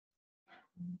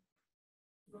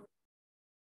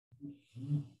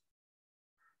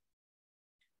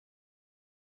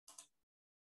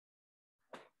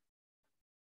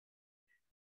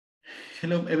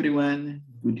Hello, everyone.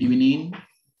 Good evening.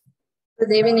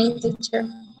 Good evening, teacher.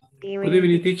 Good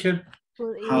evening, teacher.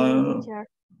 Good evening, teacher.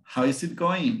 How is it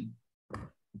going?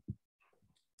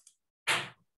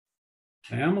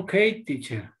 I am okay,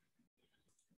 teacher.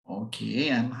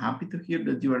 Okay, I'm happy to hear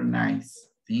that you are nice.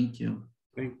 Thank you.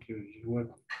 Thank you. You're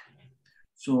welcome.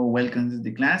 So welcome to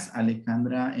the class,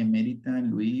 Alejandra, Emerita,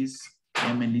 Luis,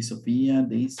 Emily, Sofia,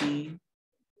 Daisy,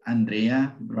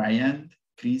 Andrea, Brian,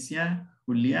 Crisia,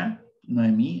 Julia,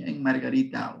 Noemi, and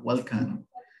Margarita. Welcome.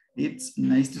 It's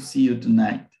nice to see you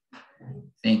tonight.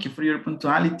 Thank you for your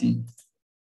punctuality.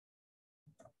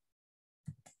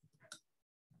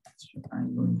 So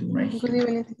I'm going to write Good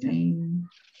evening, teacher.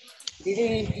 Good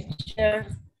evening, teacher.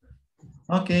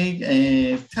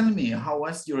 Okay, tell me, how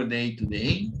was your day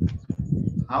today?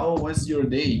 How was your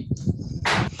day?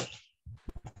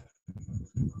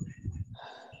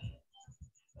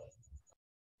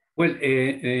 Well,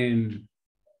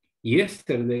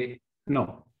 yesterday,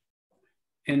 no,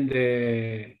 and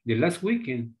the last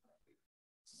weekend,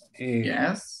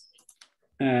 Yes.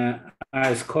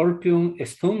 a scorpion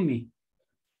stung me,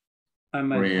 and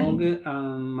my Really? tongue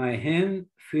and my hand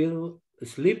feel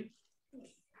asleep.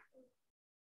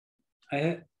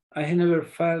 I had never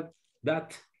felt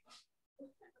that.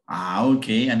 Ah,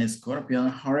 okay, and a scorpion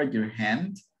hurt your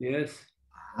hand? Yes.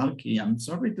 Okay, I'm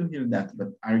sorry to hear that, but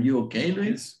are you okay,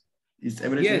 Luis? Is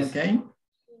everything Yes. okay?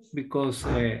 Because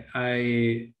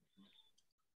I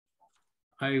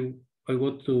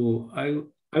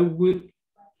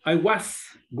was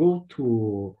go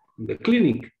to the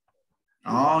clinic.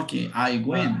 Okay, I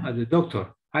went. At the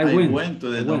doctor. I went to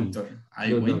the doctor. I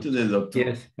The went to the doctor.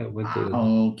 Yes, I went to the doctor.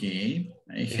 Okay,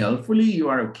 helpfully you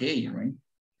are okay, right?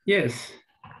 Yes.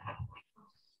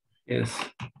 Yes.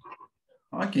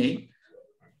 Okay.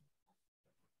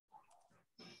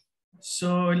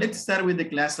 So let's start with the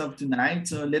class of tonight.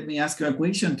 So let me ask you a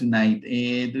question tonight.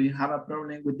 Do you have a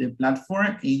problem with the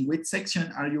platform? In which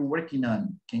section are you working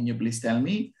on? Can you please tell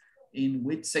me? In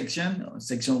which section?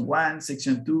 Section 1,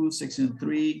 section 2, section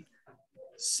 3,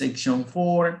 section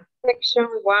 4? Section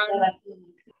 1.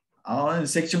 Oh,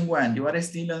 section 1. You are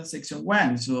still on section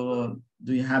 1. So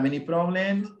do you have any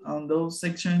problem on those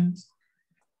sections?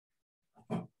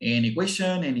 Any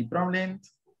question, any problem?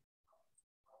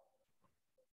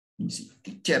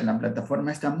 Teacher, la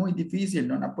plataforma está muy difícil,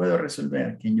 no la puedo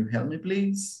resolver. Can you help me,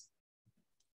 please?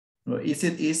 Or is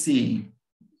it easy?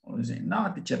 O dice,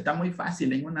 no, teacher, está muy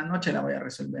fácil, en una noche la voy a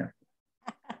resolver.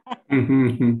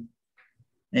 En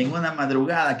una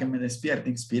madrugada que me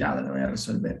despierte inspirada la voy a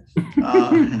resolver.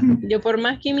 Yo por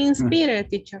más que me inspire,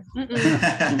 teacher.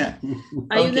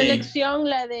 Hay una Okay. lección,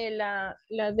 la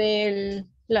de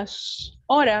las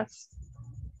horas.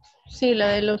 Sí, la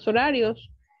de los horarios.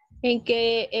 En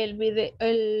que el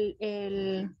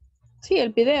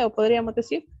video, podríamos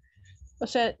decir. O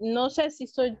sea, no sé si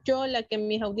soy yo la que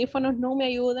mis audífonos no me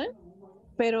ayudan,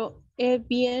 pero es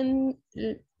bien,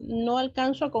 no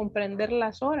alcanzo a comprender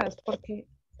las horas porque...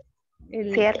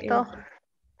 Cierto.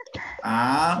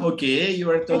 Okay, you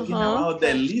are talking Uh-huh. about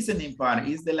the listening part.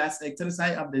 Is the last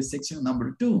exercise of the section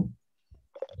number 2.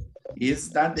 Is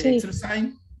that the Sí.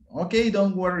 exercise? Okay,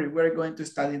 don't worry, we're going to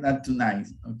study that tonight.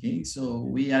 Okay, so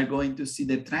we are going to see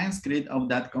the transcript of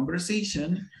that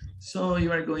conversation. So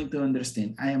you are going to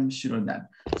understand, I am sure of that.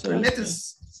 So let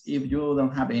us, if you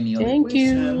don't have any other Thank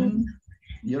question,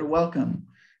 you're welcome.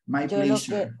 My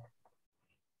pleasure.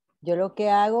 Yo lo que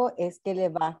hago es que le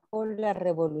bajo las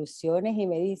revoluciones y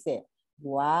me dice,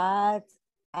 what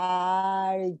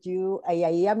are you? Y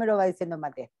ahí ya me lo va diciendo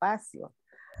más despacio.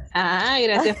 Ah,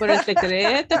 gracias por el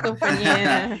secreto,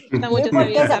 compañera. Esta Sí, muchacha porque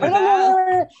bien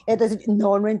cargada. entonces,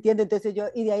 no entiendo. Entonces yo,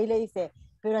 y de ahí le dice,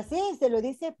 pero así se lo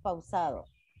dice pausado.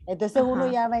 Entonces uno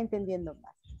Ajá. ya va entendiendo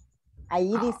más.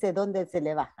 Ahí dice dónde se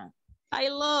le bajan. I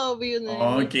love you,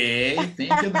 Noemi. Okay,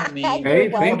 thank you, Noemi. Hey,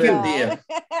 thank you.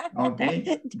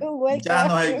 Okay. You're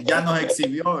welcome. Ya nos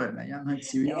exhibió, ¿verdad? Ya nos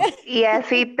exhibió. Y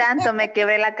así tanto me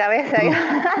quebré la cabeza.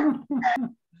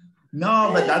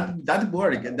 No, but that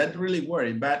worked. That really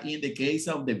worked. But in the case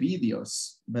of the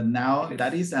videos, but now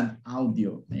that is an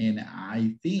audio, and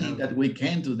I think that we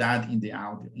can do that in the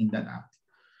audio, in that audio.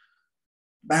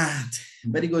 But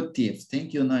very good tips.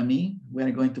 Thank you, Noemi. We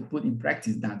are going to put in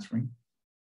practice that, right?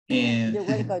 And You're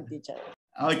welcome, teacher.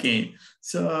 okay,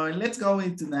 so let's go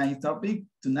with tonight's topic.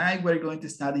 Tonight we're going to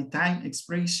study time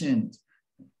expression.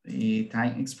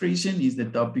 Time expression is the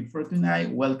topic for tonight.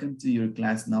 Welcome to your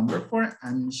class number 4.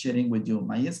 I'm sharing with you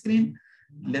my screen.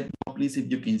 Let me know, please,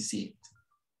 if you can see it.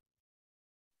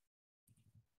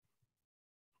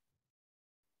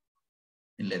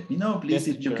 And let me know, please,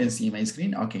 Yes, if you sure. can see my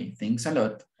screen. Okay, thanks a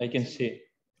lot. I can see.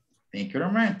 Thank you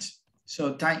very much.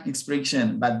 So time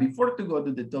expression, but before to go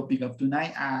to the topic of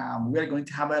tonight, we are going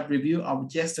to have a review of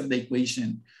yesterday's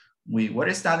question. We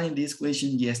were studying this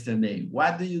question yesterday.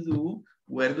 What do you do?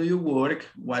 Where do you work?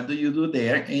 What do you do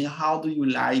there? And how do you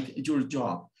like your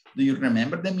job? Do you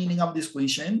remember the meaning of this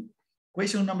question?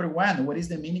 Question number 1, what is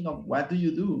the meaning of what do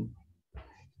you do?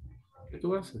 ¿Qué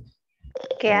tú haces?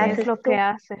 ¿Qué haces lo tú? que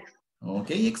haces?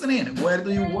 Okay, excellent. Where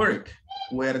do you work?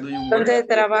 Where do you work? ¿Dónde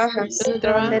trabajas? ¿Dónde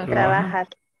 ¿Dónde trabajas? trabajas?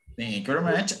 Thank you very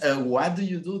much. What do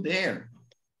you do there?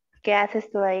 ¿Qué haces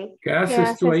tú ahí? ¿Qué ¿Qué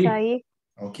haces tú haces ahí? ahí?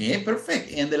 Okay,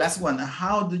 perfect. And the last one,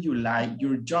 how do you like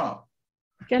your job?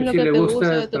 ¿Qué es lo Si que le te gusta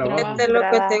gusta el de tu trabajo. trabajo? ¿Qué es lo que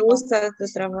te Trabajo. gusta de tu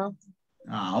trabajo?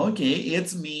 Okay,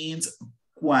 it means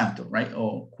cuánto, right?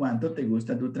 O cuánto te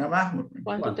gusta tu trabajo.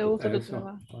 ¿Cuánto te ¿Cuánto? gusta tu Eso.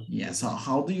 trabajo? Yeah, so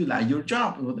how do you like your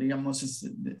job? Podríamos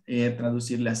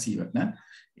traducirle así, ¿verdad?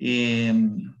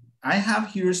 I have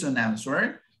here some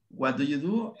answer. What do you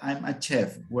do? I'm a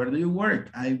chef. Where do you work?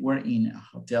 I work in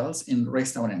hotels and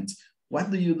restaurants.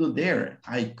 What do you do there?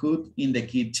 I cook in the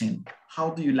kitchen.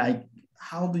 How do you like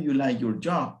your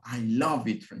job? I love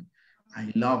it, friend.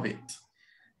 I love it.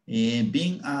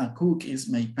 Being a cook is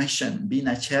my passion. Being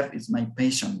a chef is my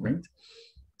passion, right?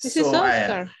 This is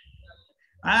Oscar.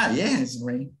 Yes,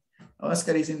 right.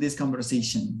 Oscar is in this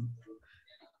conversation.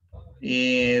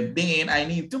 Then I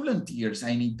need 2 volunteers.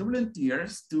 I need 2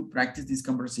 volunteers to practice this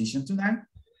conversation tonight.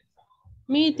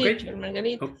 Mi teacher,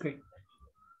 Margarita. Okay.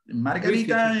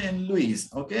 Margarita and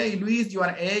Luis. Okay, Luis, you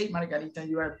are A. Margarita,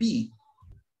 you are B.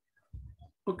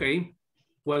 Okay.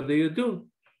 What do you do?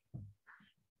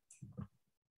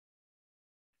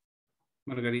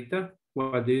 Margarita,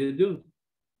 what do you do?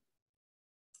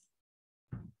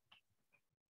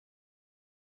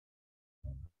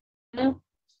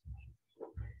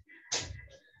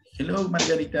 Hello,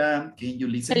 Margarita. Can you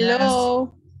listen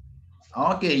Hello.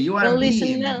 us? Okay, you are Don't B.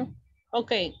 listen now.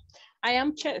 Okay, I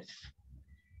am chef.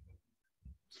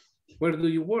 Where do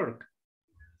you work?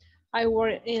 I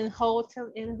work in hotel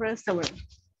and restaurant.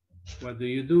 What do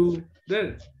you do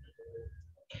there?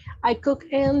 I cook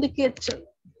in the kitchen.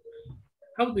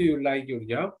 How do you like your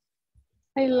job?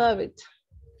 I love it.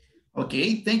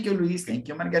 Okay, thank you, Luis. Thank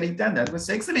you, Margarita. That was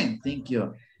excellent. Thank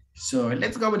you. So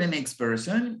let's go with the next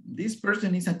person. This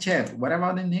person is a chef. What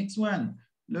about the next one?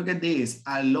 Look at this,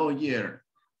 a lawyer.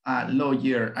 A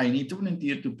lawyer. I need to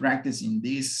volunteer to practice in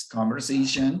this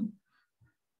conversation.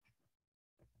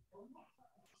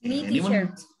 Me, Anyone?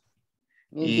 teacher.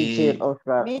 Me, teacher,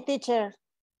 Oscar. Me, teacher.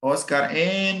 Oscar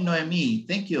and Noemi.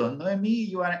 Thank you.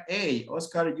 Noemi, you are A.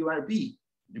 Oscar, you are B.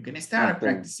 You can start Okay.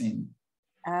 practicing.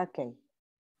 Okay.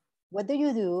 What do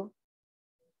you do?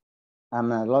 I'm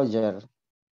a lawyer.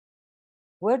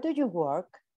 Where do you work?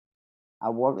 I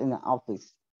work in an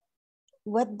office.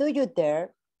 What do you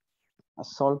there? I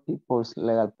solve people's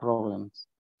legal problems.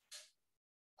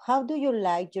 How do you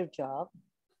like your job?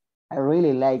 I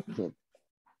really like it.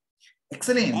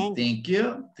 Excellent. Thank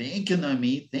you. Thank you,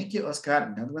 Noemi. Thank you,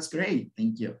 Oscar. That was great.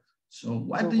 Thank you. So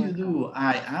what do you do?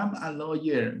 I am a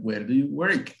lawyer. Where do you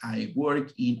work? I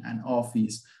work in an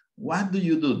office. What do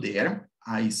you do there?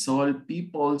 I solve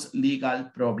people's legal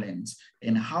problems.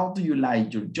 And how do you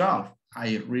like your job?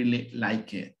 I really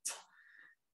like it.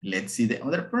 Let's see the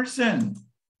other person.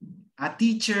 A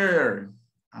teacher.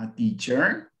 A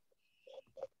teacher.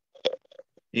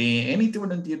 Any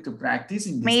volunteer to practice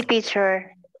in this? Me,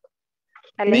 teacher.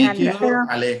 Thank you, Alejandra.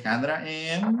 Alejandra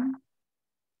and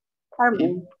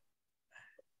Carmen.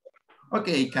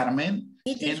 Okay, Carmen,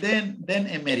 and then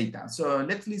Emerita. So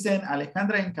let's listen,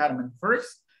 Alejandra and Carmen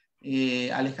first.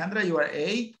 Alejandra, you are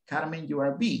A. Carmen, you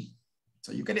are B.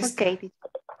 So you can start. Okay.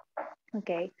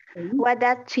 Okay. What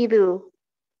does she do?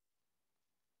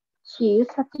 She is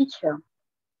a teacher.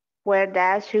 Where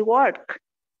does she work?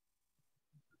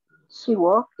 She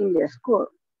works in the school.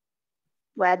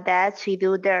 What does she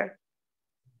do there?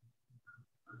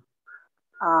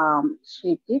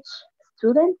 She teaches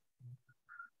students.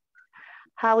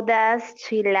 How does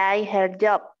she like her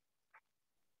job?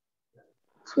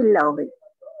 She loves it.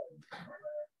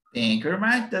 Thank you very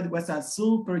much. That was a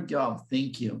super job.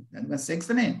 Thank you. That was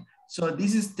excellent. So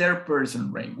this is third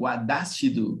person, right? What does she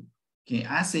do? ¿Qué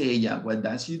hace ella? What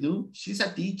does she do? She's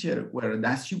a teacher. Where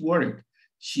does she work?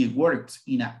 She works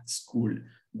in a school.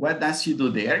 What does she do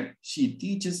there? She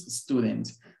teaches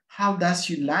students. How does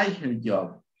she like her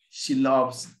job? She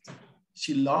loves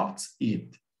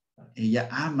it. Ella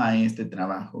ama este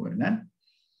trabajo, ¿verdad?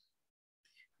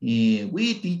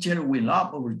 We teacher, we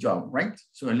love our job, right?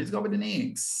 So let's go with the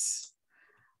next.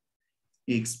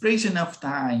 Expression of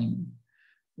time.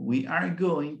 we are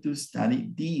going to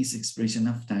study this expression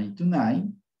of time to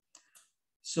nine.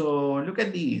 So look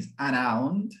at this,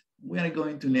 around. We are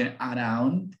going to learn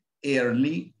around,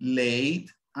 early,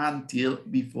 late, until,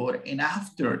 before, and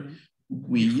after.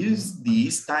 We use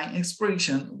this time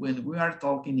expression when we are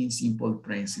talking in simple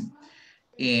present.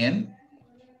 And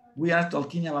we are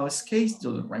talking about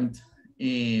schedule, right?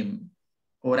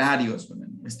 Horarios. Bueno,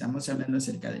 estamos hablando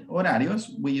acerca de horarios.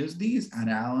 We use this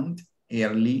around,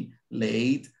 early,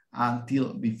 late,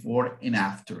 until, before, and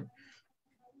after.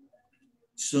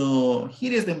 So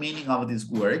here is the meaning of this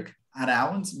word.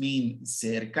 Around means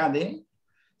cerca de,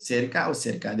 cerca o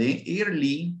cerca de,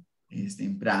 early es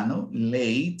temprano,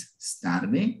 late es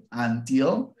tarde,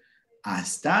 until,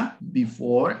 hasta,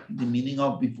 before, the meaning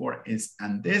of before is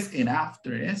antes, and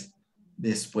after is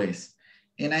después.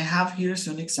 And I have here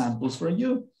some examples for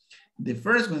you. The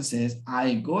first one says,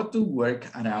 I go to work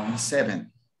around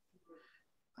 7.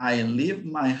 I leave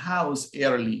my house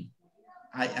early.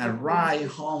 I arrive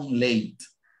home late.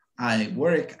 I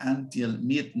work until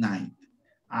midnight.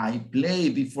 I play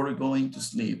before going to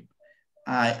sleep.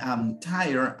 I am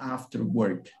tired after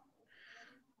work.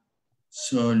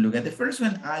 So look at the first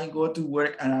one. I go to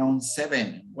work around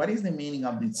 7. What is the meaning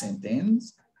of this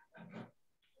sentence?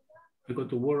 I go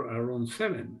to work around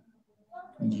 7.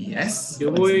 Yes.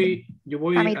 Yo voy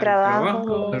A mi al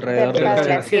trabajo alrededor cerca de de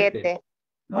las 7.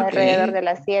 Okay. Alrededor de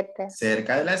las 7.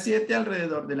 Cerca de las 7,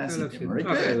 alrededor de las 7. Very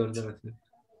good. Alrededor de las 7.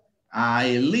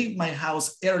 I leave my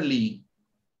house early.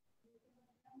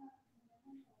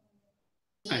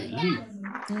 I leave.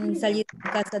 Salir de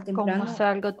casa temprano. Como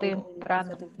salgo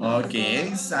temprano.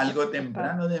 Ok, salgo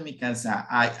temprano de mi casa.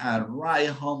 I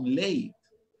arrive home late.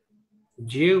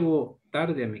 Llego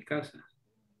tarde a mi casa.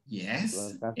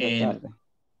 Yes. Casa And tarde.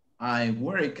 I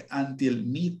work until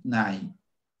midnight.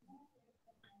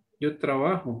 Yo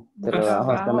trabajo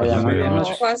Trabajo hasta la medianoche.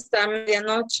 medianoche. Hasta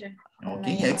medianoche.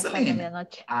 Okay, Hasta excellent.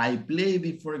 medianoche. I play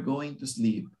before going to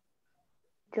sleep.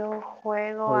 Yo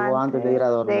juego Juego antes de ir a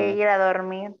dormir. de ir a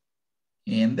dormir.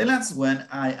 And the last one,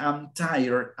 I am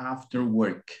tired after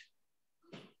work.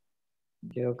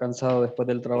 Quedo cansado después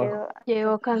del trabajo.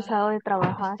 Llego cansado de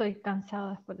trabajar. Estoy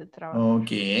cansado después de trabajo.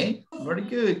 Okay, very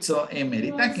good. So,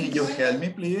 Emerita, can you help me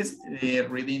please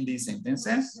reading these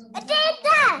sentences?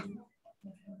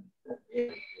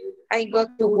 I go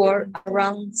to work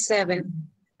around 7.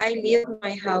 I leave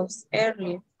my house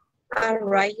early. I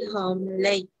arrive home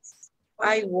late.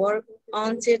 I work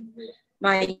until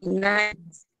my night.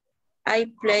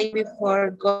 I play before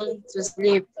going to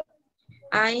sleep.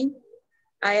 I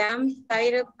am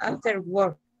tired after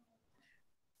work.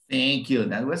 Thank you.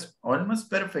 That was almost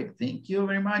perfect. Thank you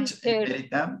very much. Teacher.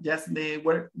 Emerita, just the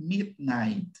word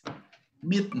midnight.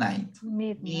 Midnight.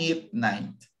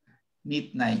 Midnight.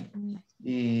 Midnight.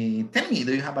 Tell me,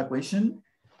 do you have a question?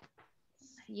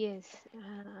 Yes,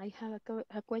 I have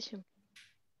a question.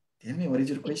 Tell me, what is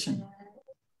your question?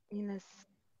 En las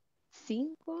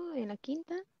 5, en la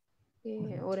quinta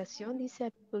oración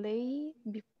dice play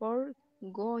before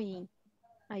going.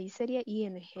 Ahí sería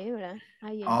ing, ¿verdad?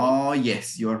 ING. Oh,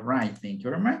 yes, you're right. Thank you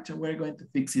very much. We're going to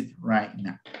fix it right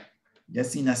now.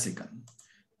 Just in a second.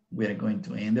 We are going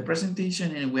to end the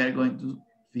presentation and we are going to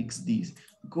fix this.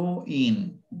 Go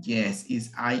in. Yes,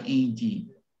 it's ing.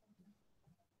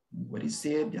 What is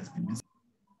it? Just give me a second.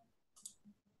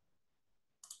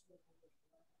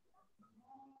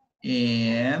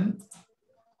 And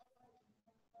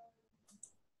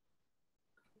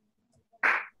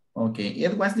okay,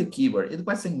 it was the keyword. It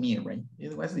wasn't me, right?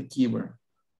 It was the keyword.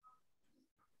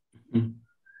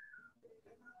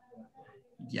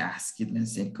 Yes, give me a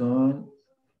second.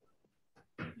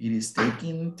 It is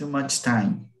taking too much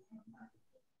time.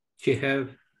 She have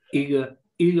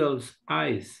eagle's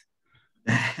eyes.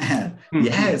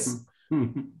 Yes.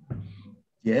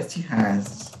 Yes, she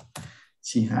has.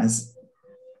 She has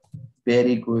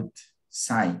very good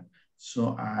sight.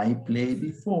 So I play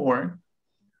before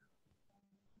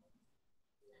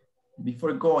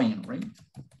going, right?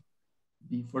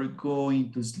 Before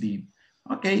going to sleep.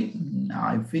 Okay, now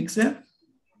I fix it.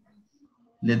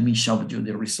 Let me show you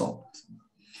the result.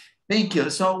 Thank you.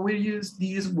 So we use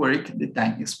this work, the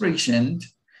time expression,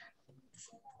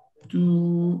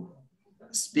 to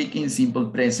speak in simple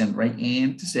present, right?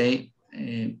 And to say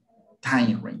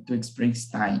time, right? To express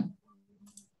time.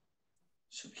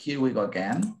 So here we go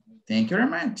again. Thank you very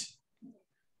much.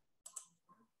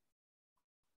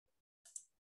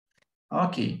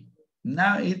 Okay,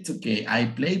 now it's okay. I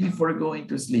play before going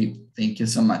to sleep. Thank you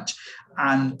so much.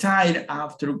 I'm tired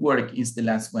after work is the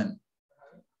last one.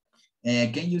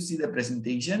 Can you see the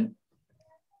presentation?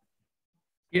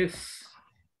 Yes.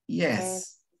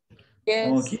 Yes.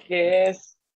 Yes. Okay.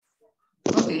 Yes.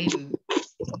 Okay,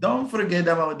 don't forget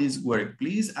about this work,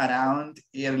 please. Around,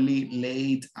 early,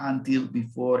 late, until,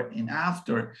 before, and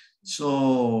after.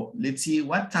 So let's see,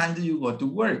 what time do you go to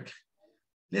work?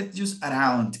 Let's use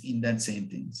around in that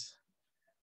sentence.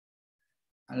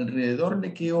 ¿Alrededor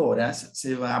de qué horas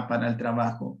se va para el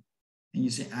trabajo? And you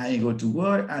say, I go to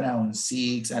work around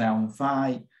 6, around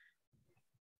 5.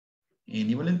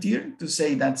 Any volunteer to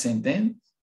say that sentence?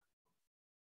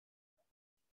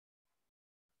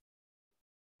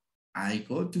 I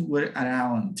go to work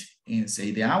around, and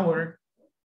say the hour.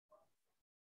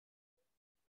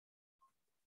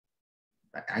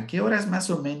 ¿A qué horas más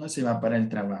o menos se va para el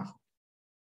trabajo?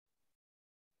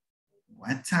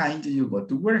 What time do you go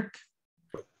to work?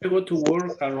 I go to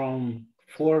work around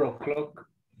 4 o'clock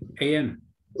a.m.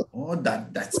 Oh,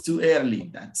 that's too early.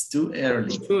 That's too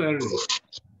early. Too early.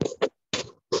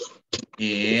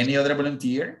 Any other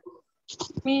volunteer?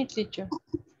 Me, teacher.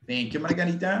 Thank you,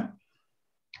 Margarita.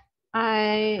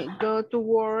 I go to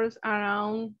work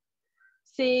around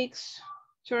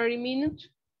 6:30 minutes.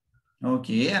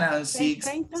 Okay, around 6,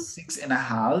 6:30.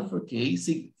 6:30. Okay,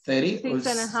 6:30.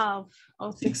 6:30.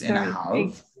 Oh,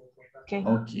 6:30. Okay.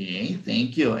 Okay,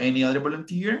 thank you. Any other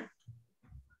volunteer?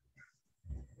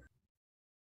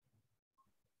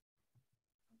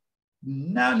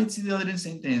 Now let's see the other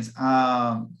sentence.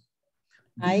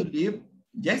 Do you live?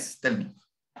 Yes, tell me.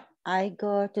 I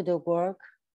go to the work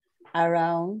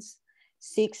around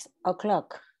 6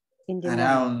 o'clock in the morning.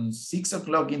 Around 6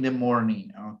 o'clock in the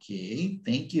morning. Okay,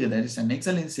 thank you. That is an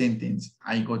excellent sentence.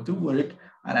 I go to work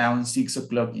around 6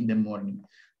 o'clock in the morning.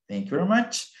 Thank you very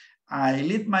much. I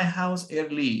leave my house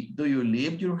early. Do you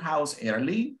leave your house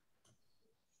early?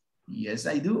 Yes,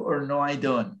 I do, or no, I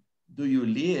don't. Do you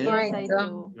leave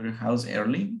your house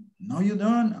early? No, you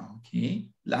don't. Okay,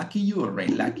 lucky you, right?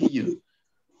 Lucky you.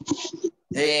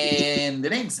 And the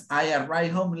next, I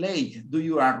arrive home late. Do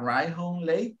you arrive home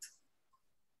late?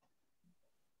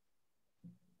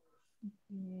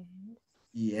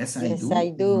 Yes, I do. I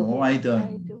do. No, I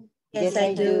don't. Yes,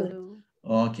 I do.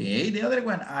 Okay, the other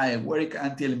one, I work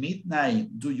until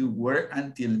midnight. Do you work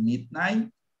until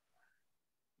midnight?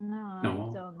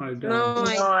 No, I don't. No,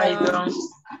 I don't.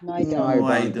 No,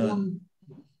 I don't.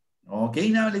 Okay,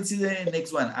 now let's see the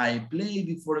next one. I play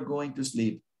before going to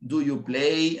sleep. Do you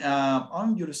play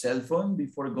on your cell phone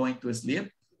before going to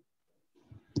sleep?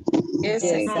 Yes,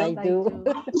 Yes, I do.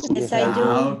 Yes, I do.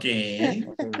 Okay.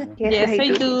 Yes, I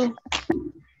do.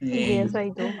 Yes, I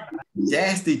do.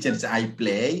 Yes, teachers, I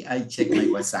play. I check my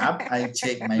WhatsApp. I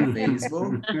check my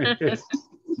Facebook,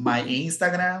 my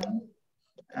Instagram,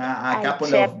 a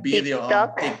couple of videos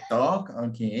on TikTok.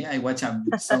 Okay, I watch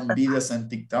some videos on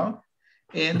TikTok.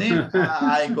 And then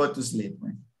I go to sleep.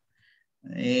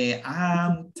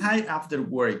 I'm tired after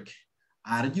work.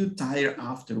 Are you tired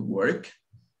after work?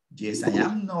 Yes, I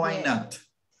am. No, I'm not.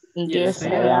 Yes, I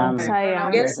am.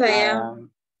 Yes, I am.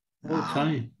 All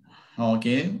time.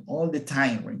 Okay, all the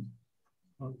time. Right?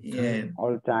 All Yeah.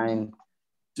 All time.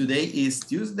 Today is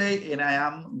Tuesday and I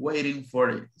am waiting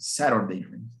for Saturday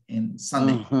and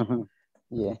Sunday.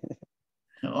 Yeah.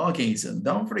 Okay, so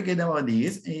don't forget about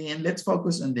this and let's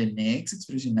focus on the next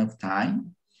expression of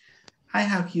time. I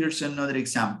have here some other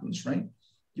examples, right?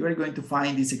 You are going to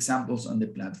find these examples on the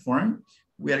platform.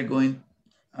 We are going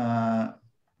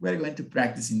to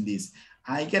practice in this.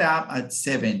 I get up at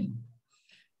 7.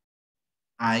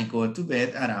 I go to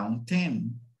bed around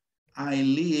 10. I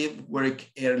leave work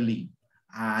early.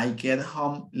 I get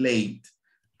home late.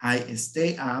 I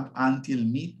stay up until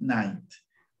midnight.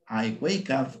 I wake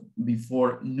up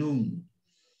before noon.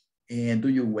 And do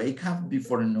you wake up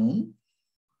before noon?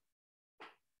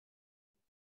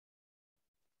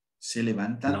 ¿Se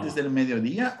levanta antes del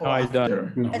mediodía o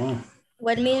after? No.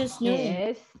 What means noon?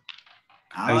 Yes.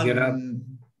 I get up.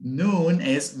 Noon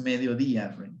es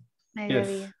mediodía, right?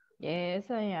 Yes. Yes,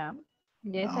 I am.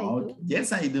 Yes, I do.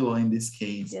 Yes, I do in this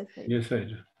case. Yes, I do. Yes, I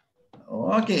do.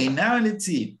 Okay, now let's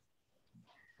see.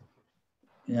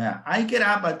 Yeah, I get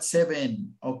up at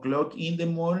 7 o'clock in the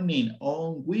morning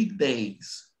on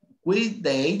weekdays.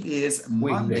 Weekday is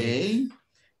Monday,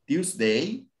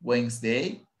 Tuesday,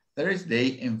 Wednesday,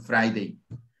 Thursday, and Friday.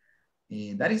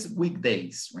 That is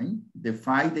weekdays, right? The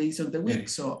 5 days of the week.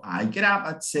 So I get up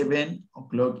at 7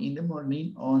 o'clock in the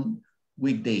morning on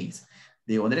weekdays.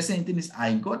 The other sentence is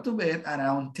I go to bed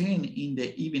around 10 in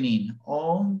the evening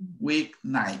on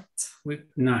weeknight.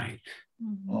 Weeknight.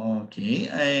 Ok,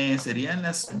 serían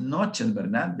las noches,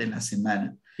 ¿verdad? De la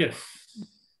semana. Yes.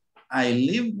 I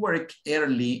leave work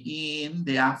early in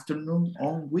the afternoon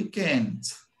on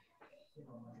weekends.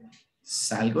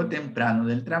 Salgo temprano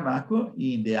del trabajo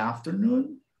in the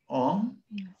afternoon on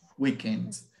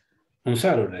weekends. On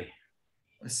Saturday.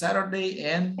 Saturday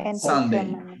and Entre Sunday.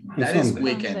 semana. That is Sunday.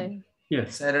 weekend. Sunday.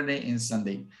 Yes. Saturday and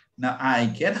Sunday. Now I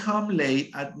get home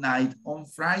late at night on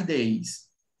Fridays.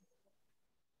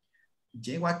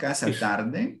 Llego a casa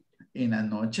tarde en la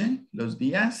noche, los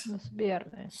días, Los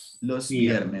viernes. los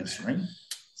viernes, right?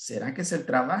 ¿Será que es el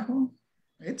trabajo?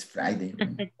 It's Friday,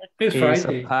 right? It's He's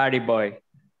Friday. a party boy.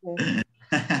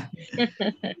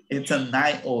 It's a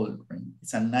night old, right?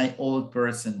 It's a night old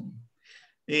person.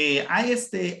 I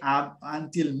stay up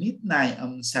until midnight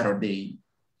on Saturday.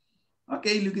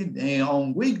 Okay, look at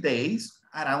on weekdays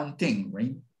around 10,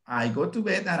 right? I go to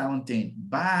bed around 10,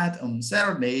 but on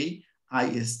Saturday, I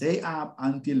stay up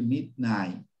until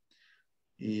midnight.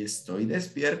 Estoy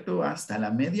despierto hasta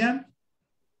la medianoche.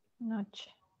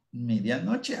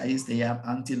 I stay up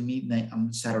until midnight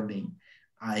on Saturday.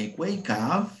 I wake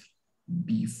up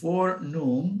before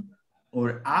noon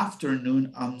or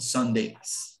afternoon on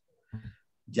Sundays.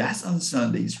 Just on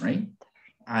Sundays, right?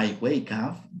 I wake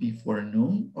up before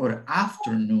noon or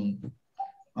afternoon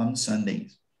on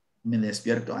Sundays. Me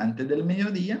despierto antes del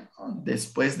mediodía o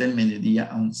después del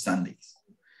mediodía on Sundays.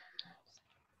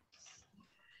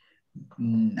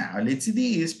 Now let's see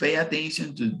this. Pay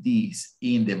attention to this.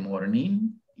 In the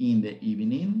morning, in the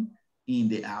evening, in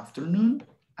the afternoon,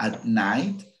 at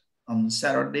night, on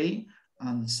Saturday,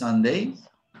 on Sunday,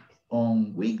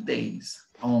 on weekdays,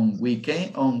 on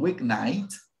weekend, on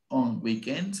weeknight, on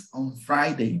weekends, on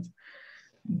Fridays.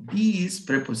 This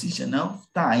preposition of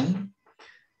time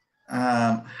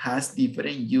has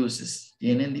different uses.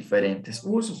 Tienen diferentes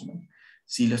usos, ¿no?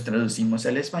 Si los traducimos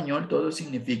al español, todos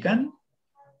significan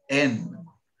en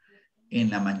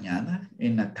la mañana,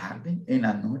 en la tarde, en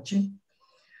la noche.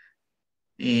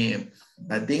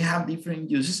 But they have different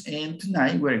uses, and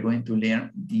tonight we're going to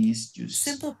learn these uses.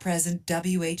 Simple present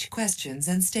WH questions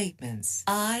and statements.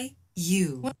 I,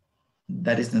 you.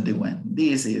 That is not the one.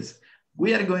 This is,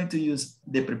 we are going to use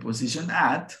the preposition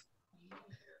at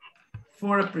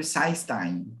for a precise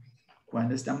time.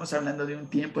 Cuando estamos hablando de un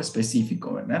tiempo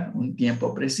específico, ¿verdad? Un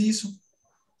tiempo preciso,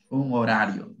 un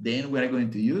horario. Then we are going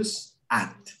to use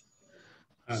at.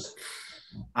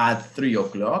 At 3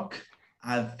 o'clock,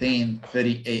 at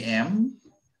 10:30 a.m.,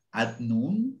 at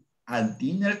noon, at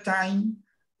dinner time,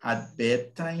 at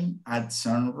bedtime, at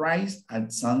sunrise,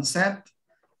 at sunset,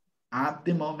 at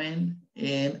the moment,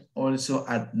 and also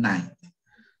at night.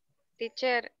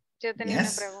 Teacher, yo tenía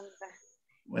Yes. una pregunta.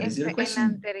 What is your En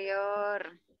question?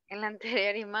 la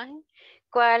anterior imagen,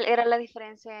 ¿cuál era la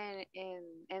diferencia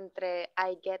entre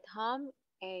I get home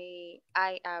y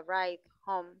I arrive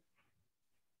home?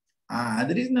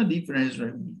 There is no difference.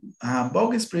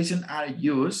 Both expressions are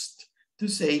used to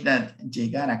say that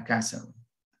llegar a casa.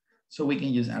 So we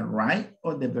can use arrive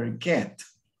or the verb get.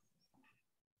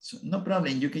 So no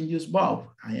problem, you can use both.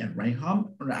 I arrive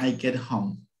home or I get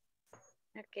home.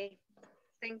 Okay,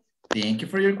 thanks. Thank you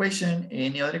for your question.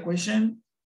 Any other question?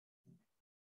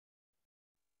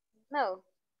 No.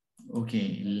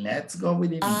 Okay, let's go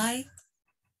with it.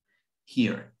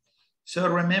 Here. So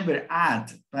remember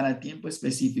at para tiempo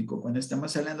específico. Cuando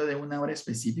estamos hablando de una hora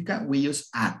específica, we use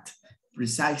at,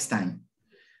 precise time.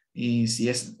 Y si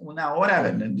es una hora,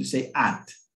 ¿verdad? You say at.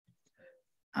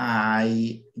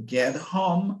 I get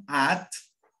home at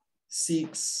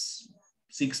 6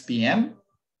 p.m.,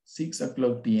 6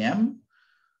 o'clock p.m.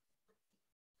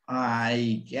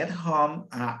 I get home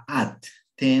at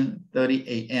 10:30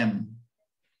 a.m.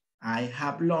 I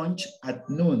have lunch at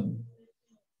noon.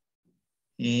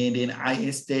 And then I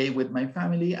stay with my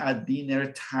family at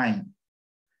dinner time.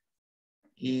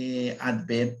 At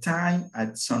bedtime,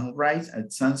 at sunrise,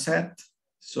 at sunset.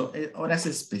 So, horas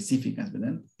específicas,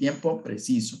 ¿verdad? Tiempo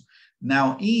preciso.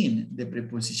 Now, in the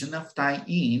preposition of time,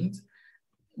 in,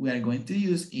 we are going to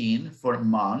use in for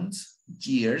months,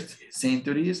 years,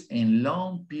 centuries, and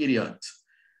long periods.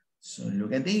 So,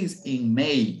 look at this. In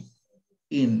May,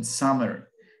 in summer,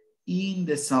 in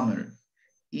the summer,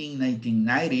 in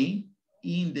 1990,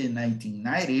 in the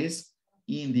 1990s,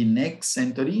 in the next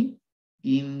century,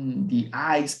 in the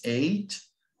Ice Age,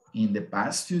 in the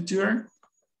past future,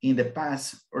 in the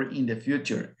past or in the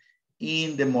future,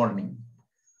 in the morning.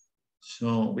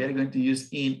 So we are going to use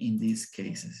in these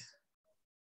cases.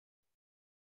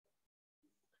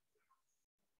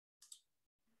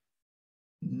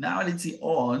 Now let's see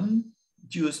on,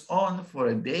 use on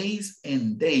for days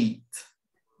and date.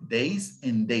 Days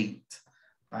and date.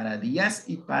 Para días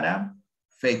y para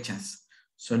fechas.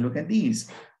 So look at this.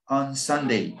 On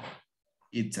Sunday,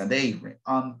 it's a day.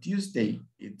 On Tuesday,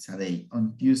 it's a day.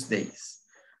 On Tuesdays.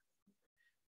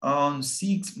 On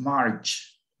 6th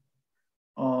March.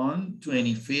 On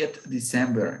 25th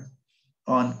December.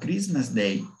 On Christmas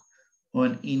Day.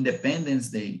 On Independence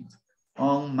Day.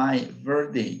 on my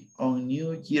birthday, on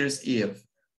New Year's Eve,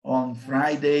 on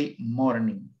Friday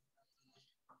morning.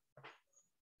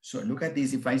 So look at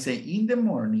this. If I say in the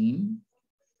morning,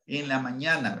 en la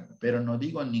mañana, pero no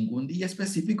digo ningún día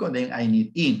específico, then I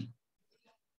need in.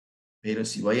 Pero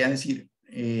si voy a decir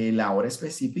la hora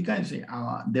específica,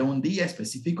 de un día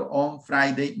específico, on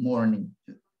Friday morning,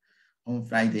 on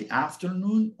Friday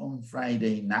afternoon, on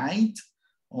Friday night,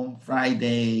 on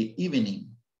Friday evening.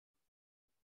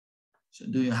 So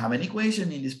do you have any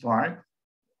question in this part?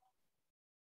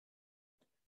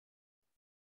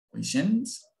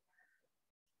 Questions?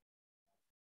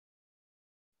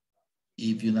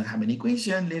 If you don't have any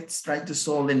question, let's try to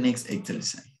solve the next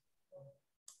exercise.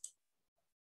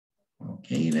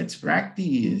 Okay, let's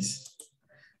practice.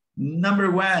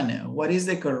 Number 1, what is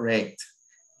the correct?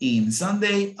 In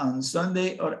Sunday, on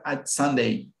Sunday, or at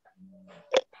Sunday?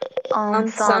 On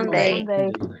Sunday.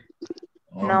 Okay.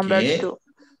 Number 2.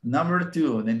 Number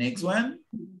 2, the next one?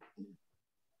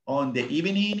 On the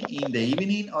evening, in the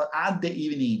evening, or at the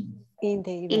evening? In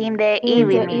the evening. In the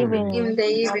evening. In the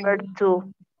evening. Number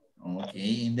 2.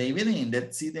 Okay, in the evening.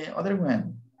 Let's see the other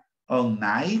one. On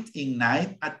night, in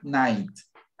night, at night.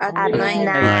 At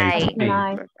Night.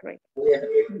 Number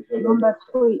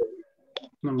 3.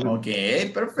 Okay,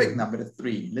 perfect. Number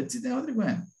 3. Let's see the other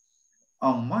one.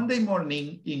 On Monday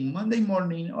morning, in Monday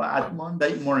morning, or at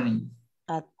Monday morning?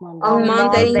 At Monday. On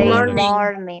Monday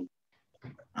morning.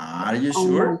 Are you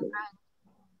sure?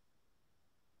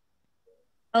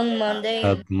 On Monday.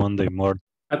 At Monday morning.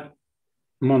 At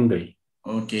Monday.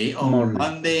 Okay, on Morning.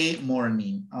 Monday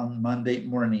morning. On Monday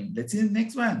morning. Let's see the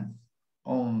next one.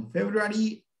 On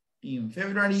February, in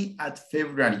February, at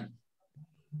February.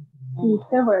 In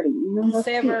February. Number 2.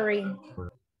 February.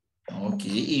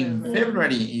 Okay, in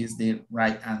February is the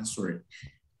right answer.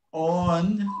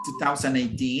 On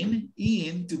 2018,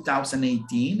 in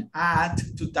 2018, at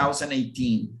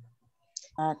 2018.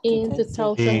 In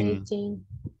 2018.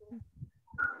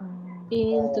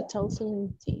 In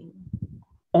 2018.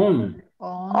 On.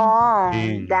 On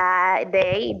the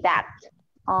day that.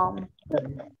 Number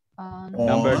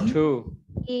On. 2.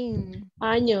 In.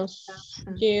 Años.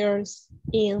 Years.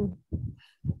 In.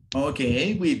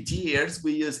 Okay, with years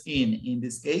we use in. In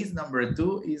this case, number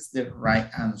 2 is the right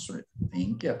answer.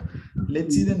 Thank you.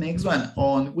 Let's see the next one.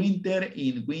 On winter,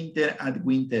 in winter, at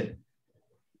winter.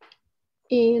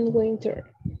 In winter.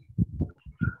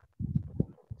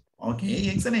 Okay,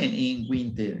 excellent. In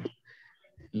winter.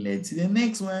 Let's see the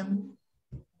next one.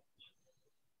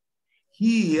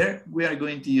 Here we are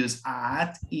going to use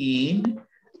at, in,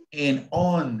 and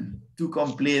on to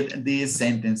complete these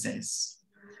sentences.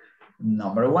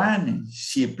 Number 1,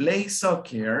 she plays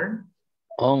soccer.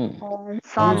 On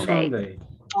Sunday.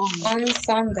 On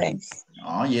Sunday.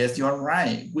 Oh, yes, you're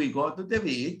right. We go to the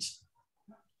beach.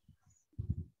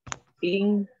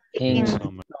 In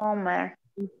Summer.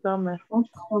 summer.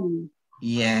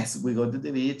 Yes, we go to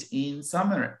the beach in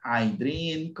summer. I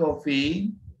drink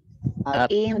coffee. At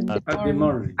the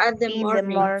morning. At the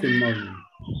morning. At the morning.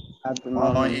 At the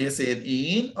Oh, morning. is it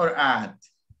in or at?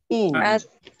 In. At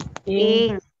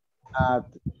In. At,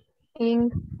 In. In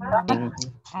the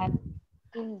at,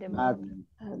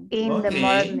 In the Okay.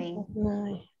 morning.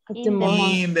 Nine. At In the the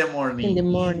morning. In the morning. In the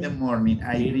In morning. the morning.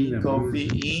 I In drink the coffee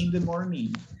in the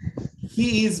morning.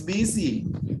 He is busy.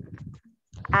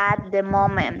 At the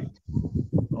moment.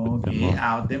 Okay,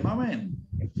 at the moment.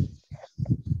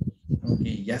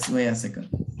 Okay, just wait a second.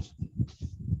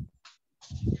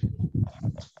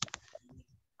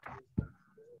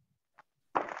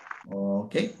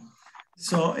 Okay,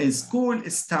 so school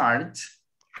start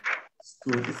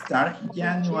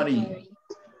January.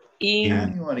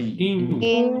 January.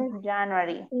 In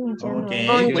January. Okay,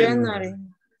 on with, January.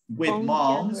 with On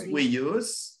months January. we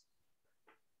use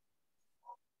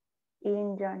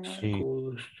In January.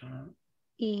 School start.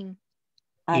 In.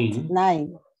 At In.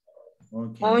 9.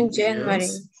 okay, On we January.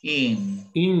 use in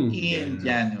In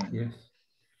January. Yes.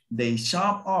 The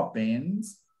shop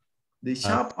opens. The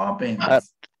shop opens. At.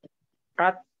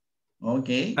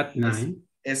 Okay. At 9.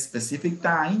 A specific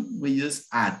time we use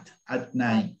at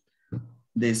 9.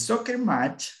 The soccer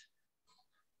match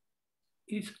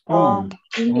Is on.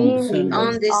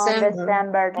 On December.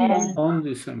 December. 10th. On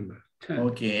December 10th.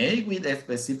 okay, with a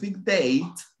specific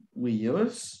date we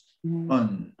use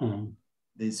on. On.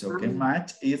 The soccer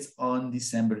match is on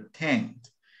December 10th.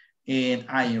 And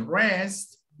I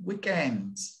rest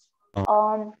weekends.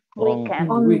 On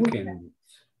weekend. On weekend.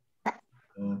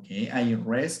 Okay, I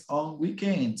rest on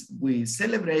weekends. We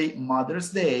celebrate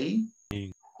Mother's Day.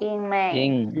 In May.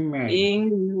 In May. In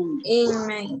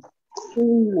May.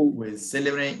 We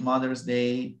celebrate Mother's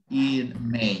Day in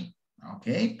May.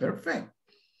 Okay, perfect.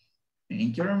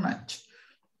 Thank you very much.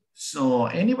 So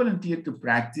any volunteer to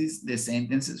practice the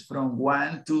sentences from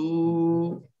 1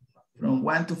 to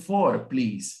 4,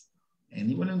 please.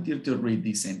 Any volunteer to read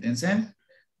these sentences?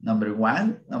 Number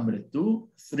 1, number 2,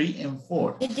 3, and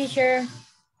 4. Hey, teacher.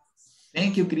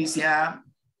 Thank you, Crisia.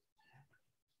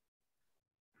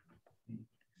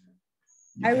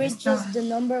 I read just the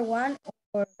number 1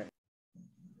 or?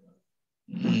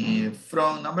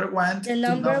 From number 1 to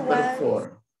number number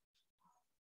 4.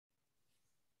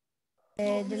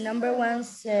 The number 1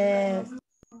 says,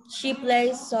 she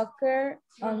plays soccer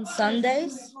on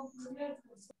Sundays.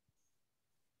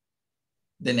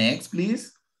 The next,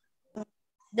 please.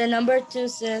 The number 2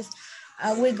 says,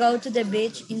 we go to the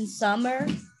beach in summer.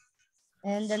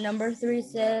 And the number 3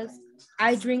 says,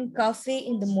 I drink coffee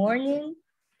in the morning.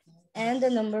 And the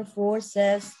number 4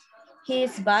 says, he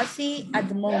is busy at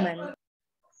the moment.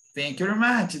 Thank you very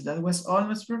much. That was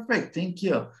almost perfect. Thank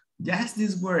you. Just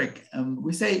this work.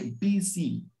 We say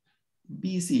busy.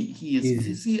 Busy. He is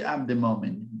busy at the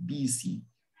moment. Busy.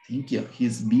 Thank you.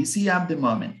 He's busy at the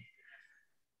moment.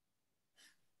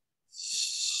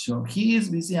 So he is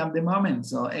busy at the moment.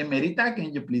 So Emerita,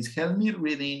 can you please help me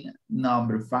reading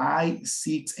number 5,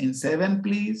 6, and 7,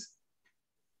 please?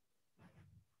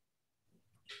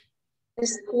 The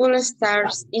school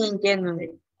starts in January.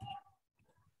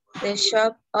 The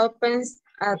shop opens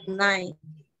at 9.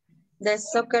 The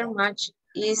soccer match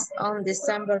is on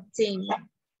December 10.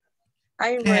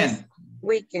 I rest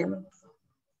weekend.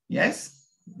 Yes,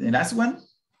 the last one.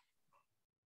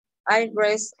 I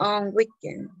rest on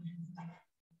weekend.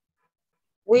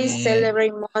 We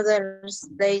celebrate Mother's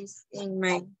Day in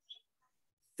May.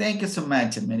 Thank you so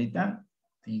much, Emerita.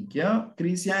 Thank you.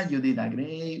 Crisia, you did a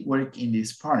great work in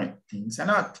this part. Thanks a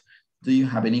lot. Do you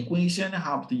have any question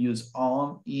how to use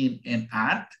on, in, and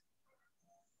at?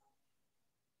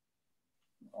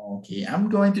 Okay, I'm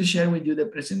going to share with you the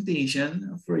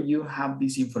presentation for you have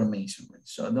this information,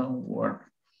 so don't worry.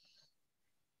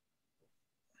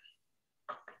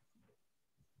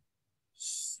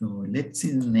 So let's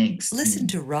see next. Listen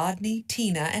to Rodney,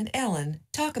 Tina, and Ellen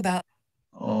talk about.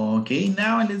 Okay,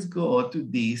 now let's go to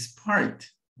this part,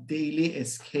 daily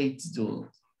schedule.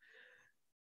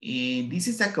 And this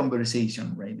is a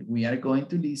conversation, right? We are going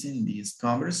to listen to this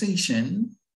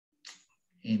conversation,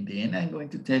 and then I'm going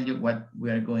to tell you what we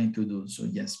are going to do. So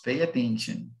just pay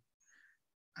attention.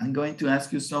 I'm going to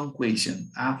ask you some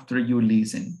questions after you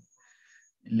listen.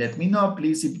 Let me know,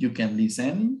 please, if you can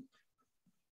listen.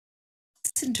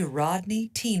 Listen to Rodney,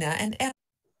 Tina, and Ellen.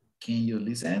 Can you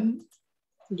listen?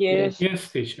 Yes.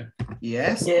 Yes, teacher.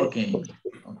 Yes? Yes. Okay.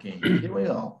 Okay, here we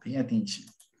go. Pay attention.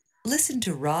 Listen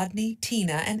to Rodney,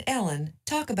 Tina, and Ellen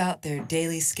talk about their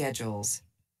daily schedules.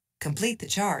 Complete the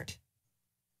chart.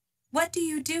 What do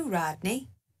you do, Rodney?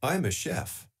 I'm a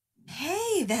chef.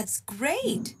 Hey, that's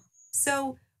great.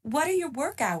 So, what are your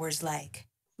work hours like?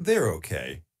 They're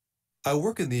okay. I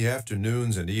work in the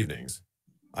afternoons and evenings.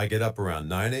 I get up around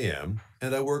 9 a.m.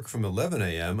 and I work from 11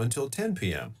 a.m. until 10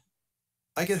 p.m.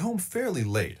 I get home fairly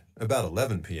late, about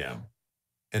 11 p.m.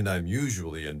 And I'm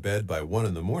usually in bed by 1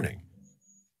 in the morning.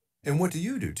 And what do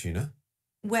you do, Tina?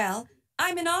 Well,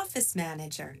 I'm an office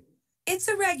manager. It's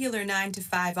a regular 9 to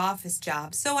 5 office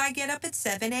job, so I get up at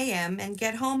 7 a.m. and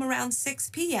get home around 6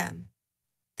 p.m.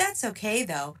 That's okay,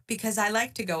 though, because I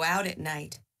like to go out at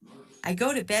night. I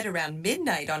go to bed around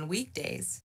midnight on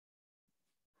weekdays.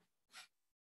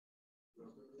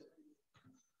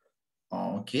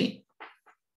 Okay.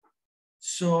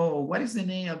 So what is the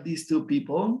name of these two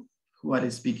people who are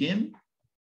speaking?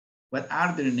 What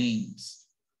are their names?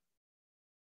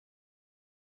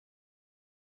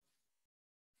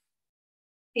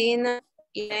 Tina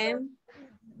and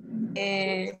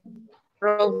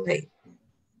Rodney.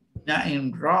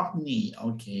 And Rodney,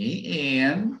 okay.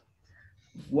 And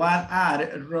what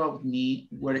are Rodney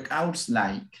workouts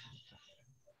like?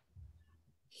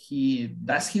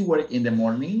 Does he work in the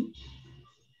morning?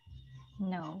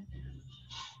 No.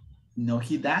 No,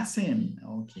 he doesn't.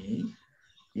 Okay.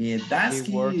 He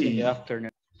works in the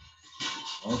afternoon.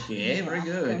 Okay, very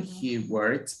good. He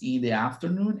works in the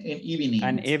afternoon and evenings.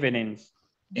 And evenings.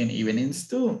 And evenings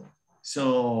too.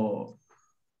 So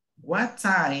what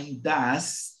time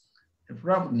does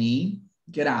Rodney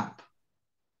get up?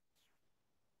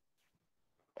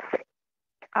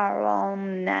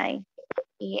 Around 9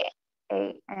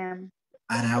 a.m.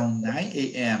 Around 9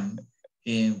 a.m.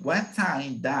 And what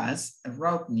time does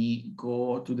Rodney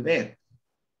go to the bed?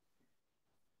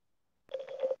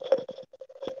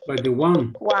 By the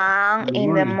 1. 1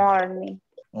 in the morning.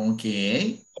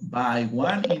 Okay, by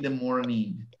 1 in the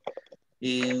morning.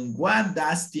 And what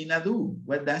does Tina do?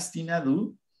 What does Tina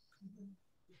do?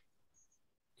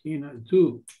 Tina,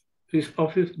 two. Is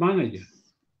office manager.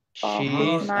 She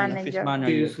is an office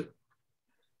manager.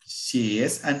 She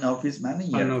is an office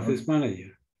manager. An office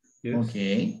manager. Yes.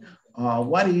 Okay.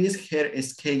 What is her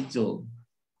schedule?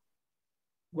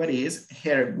 What is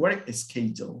her work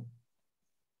schedule?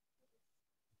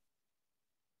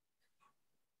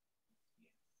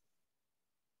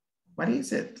 What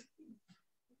is it?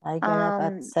 I get up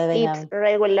at 7 It's a.m.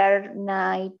 regular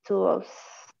 9 to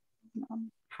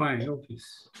 5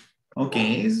 office.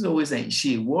 Okay, so we say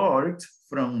she worked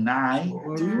from 9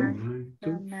 to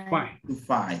 5. To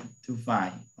 5. To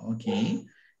 5. Okay.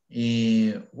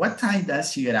 What time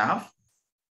does she get off?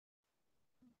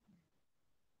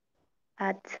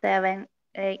 at 7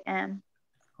 a.m.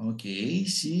 Okay,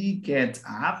 she gets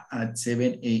up at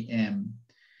 7 a.m.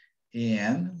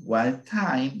 And what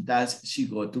time does she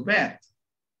go to bed?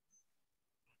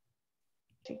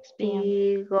 6 p.m.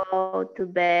 She go to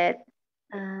bed.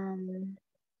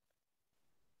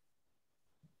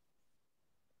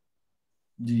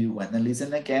 Do you want to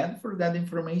listen again for that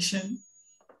information?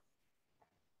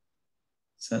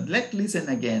 So let's listen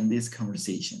again this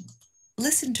conversation.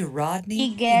 Listen to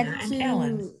Rodney, Tina, and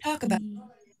Ellen talk about.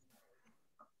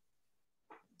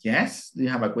 Yes, do you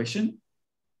have a question?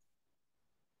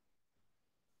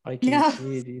 I can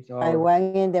see these are. I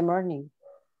went in the morning.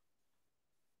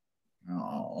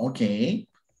 Oh, okay.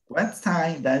 What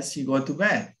time does she go to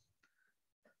bed?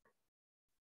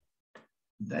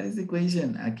 That is the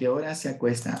question. ¿A qué hora se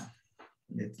acuesta?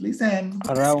 Let's listen.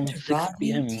 Around 6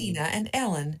 Rodney, p.m. Tina, and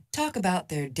Ellen talk about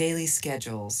their daily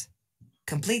schedules.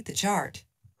 Complete the chart.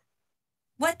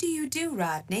 What do you do,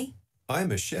 Rodney?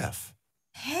 I'm a chef.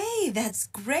 Hey, that's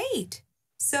great.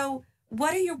 So,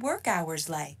 what are your work hours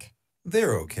like?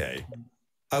 They're okay.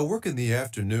 I work in the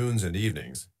afternoons and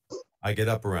evenings. I get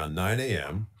up around 9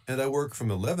 a.m. and I work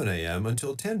from 11 a.m.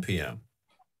 until 10 p.m.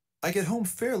 I get home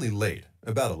fairly late,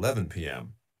 about 11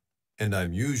 p.m. And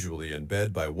I'm usually in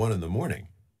bed by 1 in the morning.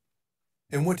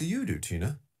 And what do you do,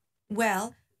 Tina?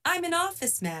 Well, I'm an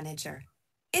office manager.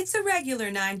 It's a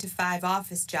regular 9 to 5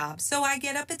 office job, so I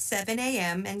get up at 7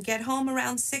 a.m. and get home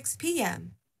around 6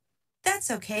 p.m.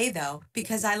 That's okay, though,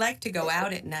 because I like to go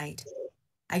out at night.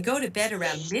 I go to bed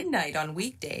around midnight on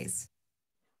weekdays.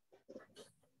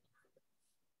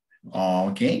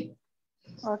 Okay.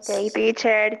 Okay,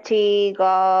 teacher, she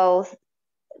goes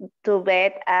to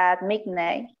bed at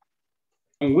midnight.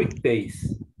 On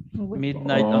weekdays.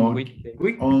 Midnight on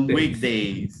weekdays. On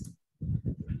weekdays.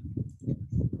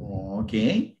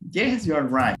 Okay. Yes, you're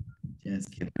right.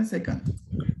 Just give me a second.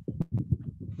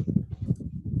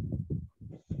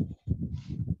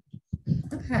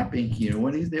 What happened here?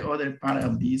 What is the other part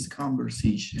of this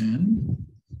conversation?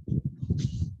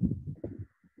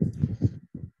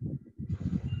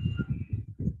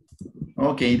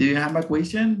 Okay, do you have a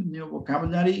question? New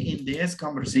vocabulary in this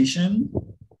conversation?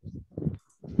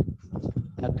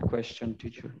 Not the question,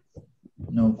 teacher.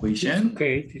 No question?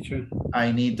 Okay, teacher.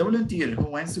 I need a volunteer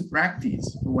who wants to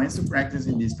practice. Who wants to practice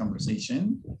in this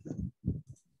conversation?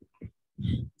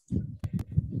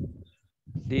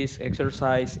 This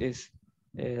exercise is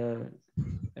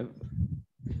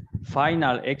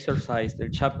final exercise, the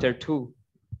chapter 2.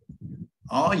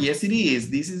 Oh, yes, it is.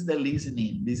 This is the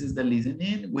listening. This is the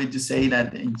listening. Would you say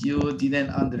that you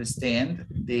didn't understand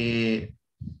the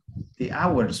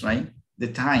hours, right? The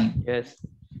time. Yes.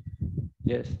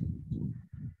 Yes.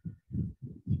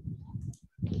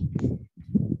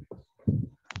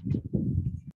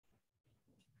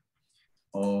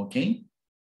 Okay.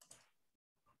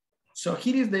 So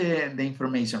here is the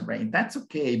information, right? That's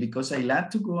okay because I like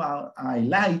to go out. I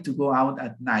like to go out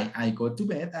at night. I go to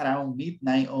bed around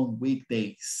midnight on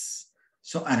weekdays.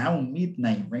 So around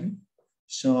midnight, right?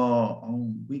 So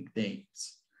on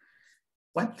weekdays.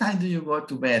 What time do you go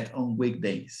to bed on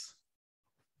weekdays?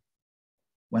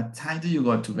 What time do you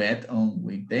go to bed on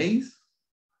weekdays?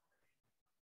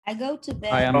 I go to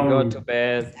bed. I am go to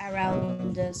bed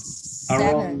around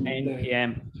 7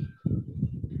 p.m.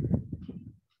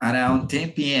 Around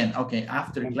 10 p.m. Okay,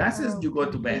 after classes, you go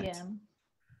to bed.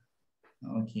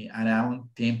 Okay, around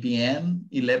 10 p.m.,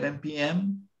 11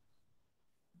 p.m.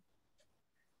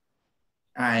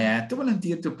 I have to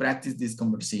volunteer to practice this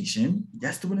conversation.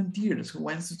 Just volunteers who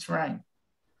wants to try.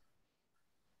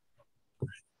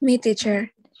 Me,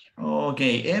 teacher.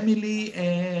 Okay, Emily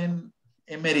and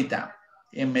Emerita.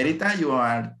 Emerita, you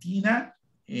are Tina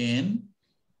and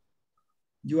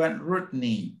you are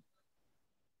Rodney.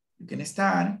 You can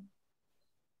start.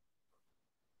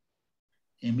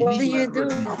 Emily, What do you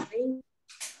do?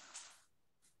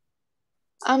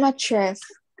 I'm a chef.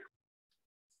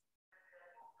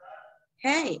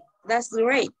 Hey, that's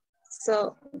great.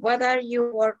 So what are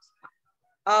you work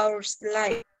hours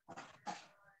like?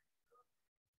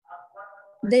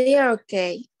 They are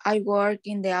okay. I work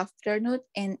in the afternoon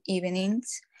and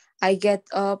evenings. I get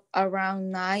up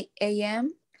around 9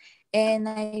 a.m. and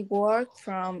I work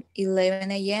from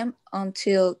 11 a.m.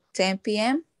 until 10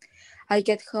 p.m. I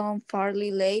get home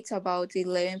fairly late, about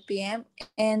 11 p.m.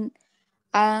 and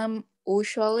I'm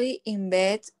usually in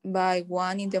bed by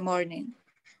 1 in the morning.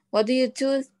 What do you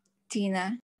do,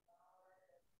 Tina?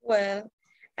 Well,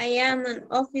 I am an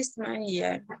office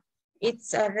manager.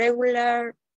 It's a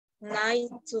regular 9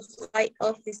 to 5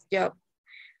 office job.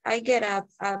 I get up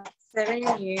at 7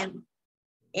 a.m.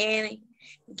 and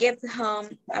get home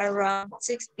around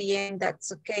 6 p.m.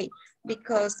 That's okay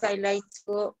because I like to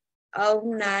go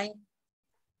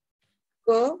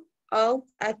out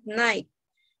at night.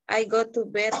 I go to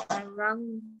bed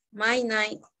around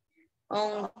midnight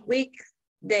on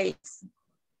weekdays.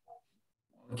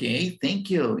 Okay, thank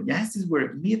you. Yes, this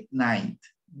word midnight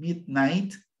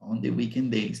on the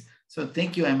weekend days. So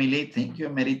thank you, Emily. Thank you,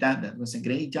 Emerita. That was a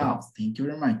great job. Thank you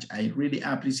very much. I really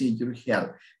appreciate your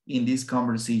help in this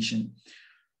conversation.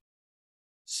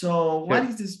 So what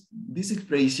is this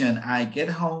expression? I get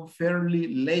home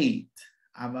fairly late,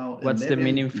 about What's the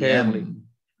meaning fairly?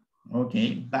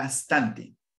 Okay,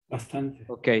 bastante. Bastante.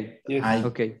 Okay, yes.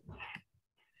 Okay.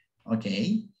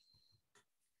 Okay.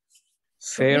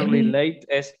 Fairly late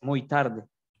es muy tarde.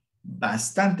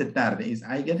 Bastante tarde is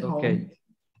I get home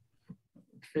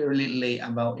fairly late,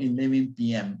 about 11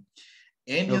 p.m.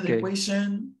 Any other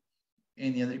question?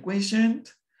 Any other question?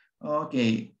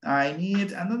 Okay, I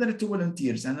need another two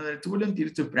volunteers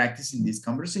to practice in this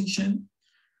conversation.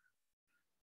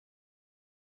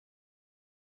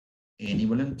 Any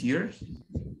volunteers?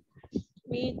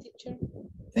 Me, teacher.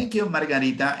 Thank you,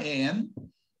 Margarita. And?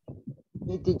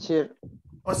 Me, teacher.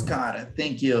 Oscar,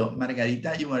 thank you.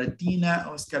 Margarita, you are Tina.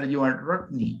 Oscar, you are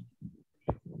Rodney.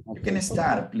 You can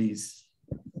start, please.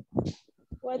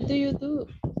 What do you do,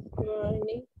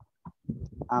 Rodney?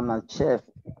 I'm a chef.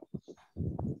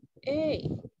 Hey,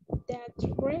 that's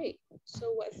great.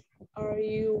 So what are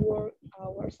your work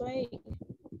hours like?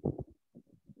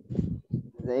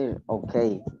 They're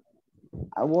okay.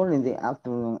 I work in the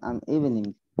afternoon and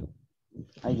evening.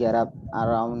 I get up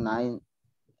around 9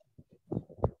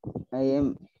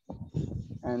 a.m.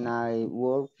 and I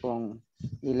work from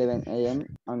 11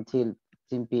 a.m. until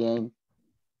 10 p.m.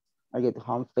 I get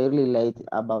home fairly late,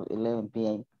 about 11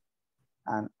 p.m.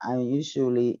 and I'm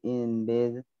usually in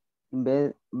bed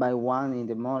by 1 in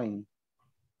the morning.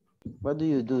 What do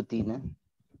you do, Tina?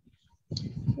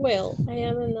 Well, I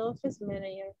am an office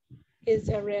manager. It's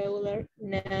a regular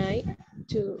 9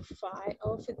 to 5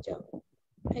 office job.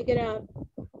 I get up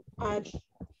at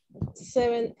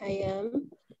 7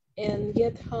 a.m. and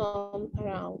get home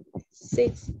around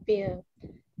 6 p.m.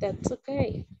 That's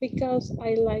okay because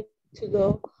I like to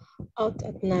go out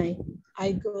at night.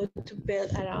 I go to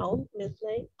bed around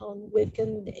midnight on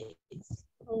weekdays.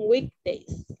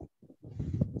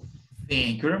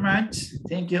 Thank you very much.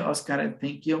 Thank you, Oscar.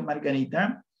 Thank you,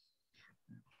 Margarita.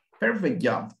 Perfect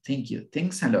job. Thank you.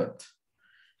 Thanks a lot.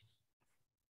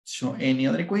 So any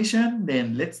other question?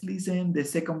 Then let's listen the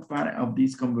second part of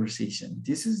this conversation.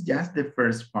 This is just the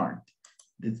first part.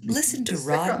 Let's listen to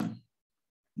Rod.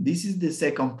 This is the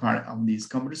second part of this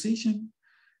conversation.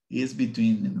 It's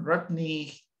between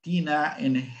Rodney, Tina,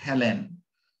 and Helen.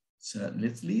 So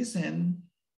let's listen.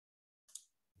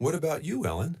 What about you,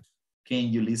 Ellen?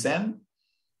 Can you listen?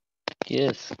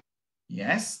 Yes.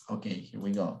 Yes? Okay, here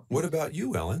we go. What about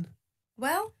you, Ellen?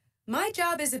 Well, my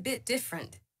job is a bit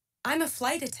different. I'm a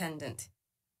flight attendant.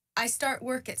 I start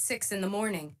work at 6 in the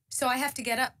morning, so I have to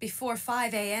get up before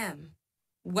 5 a.m.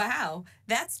 Wow,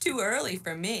 that's too early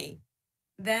for me.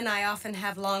 Then I often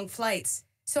have long flights,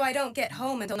 so I don't get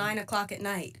home until 9 o'clock at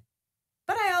night.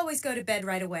 But I always go to bed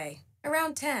right away,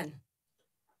 around 10.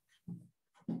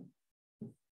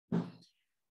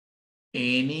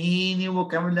 Any new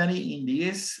vocabulary in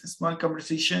this small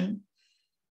conversation?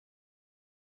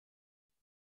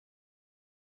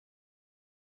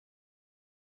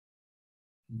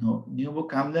 No new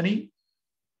vocabulary?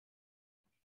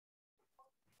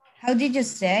 How did you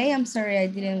say? I'm sorry, I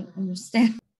didn't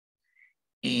understand.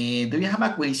 Do you have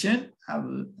a question? Have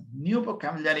new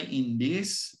vocabulary in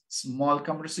this small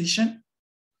conversation?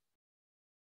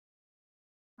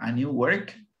 A new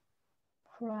word?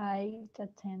 Flight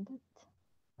attendant.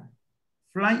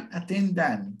 Flight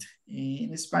attendant.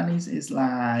 In Spanish is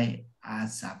like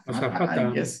azafata, I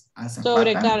guess. Azafata.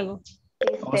 Sobrecargo.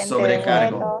 O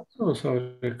sobrecargo. Oh,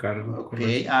 sobrecargo.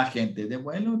 Okay, agente de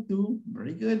vuelo, too.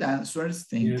 Very good answers.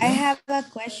 Thank you. I have a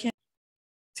question.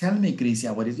 Tell me,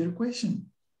 Crisia, what is your question?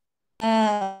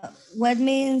 What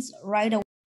means right away?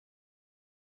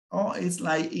 Oh, it's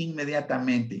like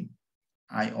inmediatamente.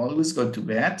 I always go to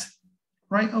bed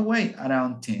right away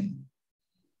around 10.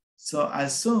 So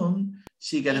as soon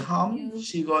she get home,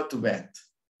 she go to bed.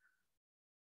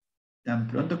 Tan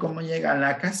pronto como llega a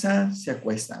la casa, se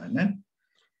acuesta, ¿verdad?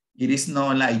 It is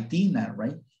not like Tina,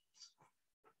 right?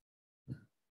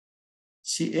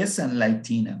 She isn't like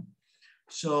Tina.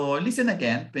 So listen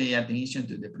again, pay attention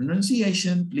to the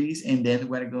pronunciation, please, and then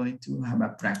we're going to have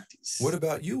a practice. What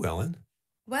about you, Ellen?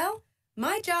 Well,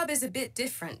 my job is a bit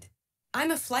different.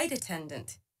 I'm a flight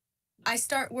attendant. I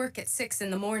start work at 6 in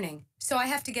the morning, so I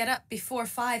have to get up before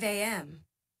 5 a.m.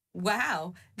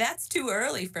 Wow, that's too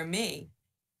early for me.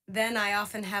 Then I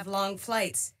often have long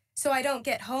flights, so I don't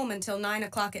get home until 9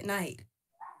 o'clock at night.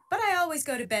 But I always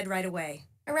go to bed right away,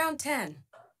 around 10.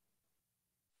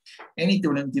 Any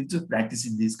volunteer to practice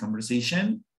in this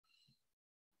conversation?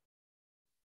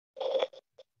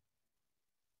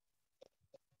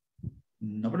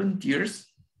 No volunteers?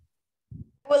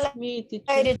 Me,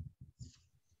 teacher.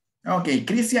 Okay,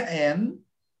 Crisia and?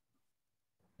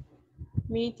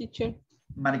 Me, teacher.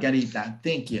 Margarita,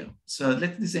 thank you. So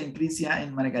let's listen, Crisia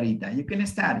and Margarita. You can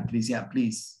start, Crisia,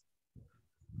 please.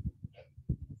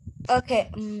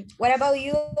 Okay, what about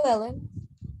you, Ellen?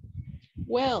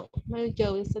 Well, my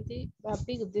job is a big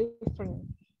difference.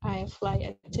 I am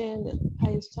flight attendant.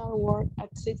 I start work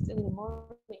at 6 in the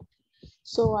morning,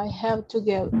 so I have to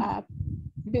get up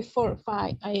before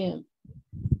 5 a.m.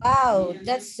 Wow,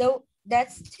 that's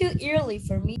too early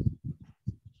for me.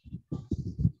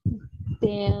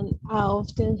 Then I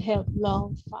often have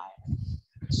long flights,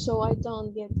 so I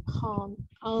don't get home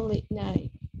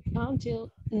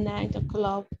until 9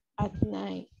 o'clock at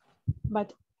night.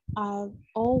 But I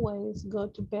always go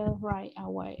to bed right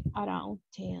away around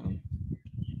 10.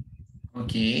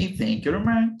 Okay, thank you very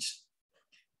much.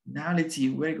 Now let's see,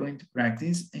 we're going to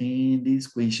practice in this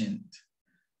question.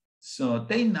 So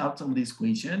take notes on this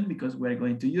question because we're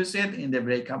going to use it in the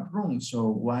breakout room. So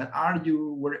what are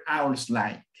your work hours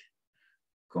like?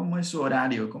 ¿Cómo es su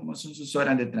horario? ¿Cómo son sus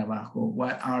horas de trabajo?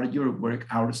 What are your work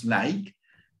hours like?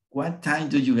 What time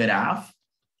do you get off?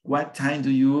 What time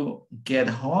do you get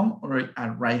home or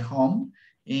arrive home?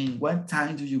 And what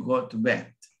time do you go to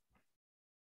bed?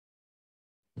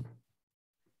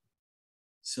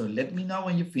 So let me know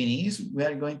when you finish. We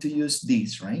are going to use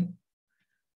this, right?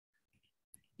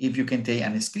 If you can take a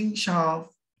screenshot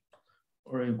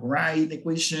or write the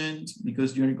questions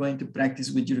because you're going to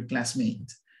practice with your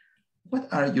classmate. What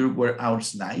are your work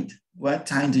hours like? What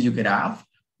time do you get off?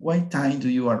 What time do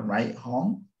you arrive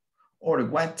home? Or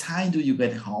what time do you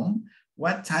get home?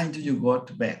 What time do you go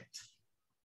to bed?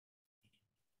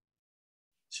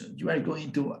 So you are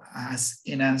going to ask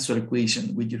and answer a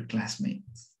question with your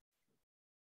classmates.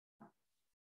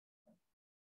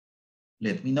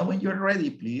 Let me know when you're ready,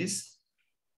 please.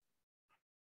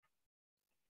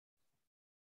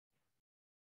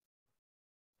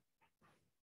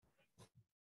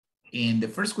 In the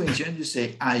first question, you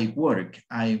say, I work.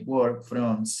 I work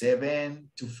from 7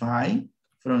 to 5,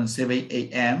 from 7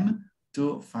 a.m.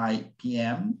 to 5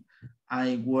 p.m.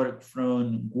 I work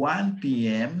from 1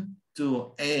 p.m.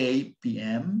 to 8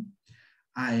 p.m.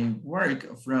 I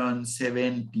work from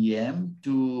 7 p.m.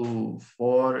 to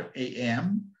 4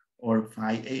 a.m. or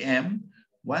 5 a.m.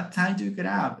 What time do you get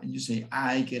up? And you say,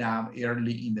 I get up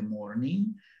early in the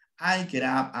morning. I get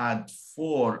up at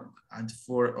 4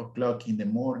 o'clock in the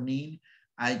morning.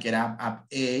 I get up at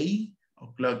 8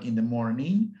 o'clock in the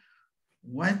morning.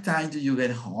 What time do you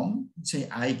get home? Say,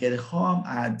 I get home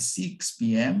at 6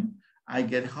 p.m. I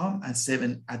get home at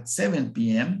 7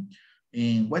 p.m.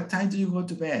 And what time do you go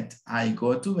to bed? I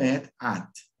go to bed at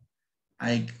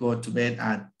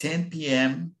 10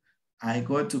 p.m. I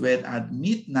go to bed at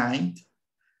midnight.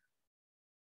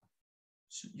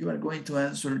 So you are going to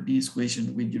answer this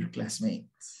question with your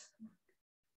classmates.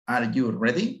 Are you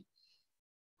ready?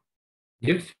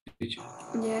 Yes.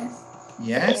 Yes.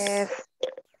 Yes?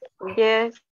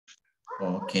 Yes.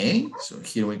 Okay, so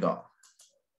here we go.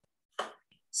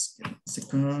 Just give me a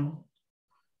second.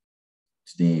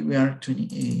 Today we are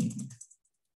 28.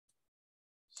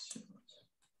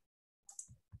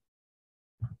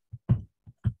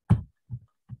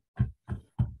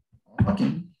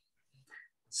 Okay.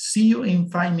 See you in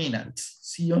 5 minutes.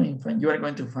 See you in 5. You are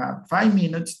going to have 5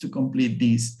 minutes to complete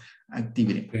this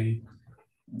activity. Okay.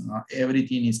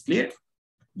 Everything is clear?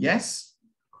 Yes?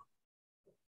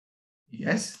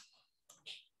 Yes?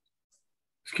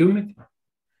 Excuse me?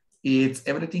 Is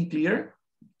everything clear?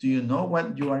 Do you know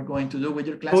what you are going to do with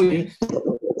your classmates?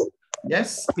 Oh,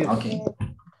 yes. Yes? Okay.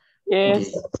 Yes.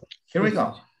 Okay. Here we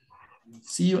go.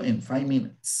 See you in 5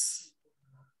 minutes.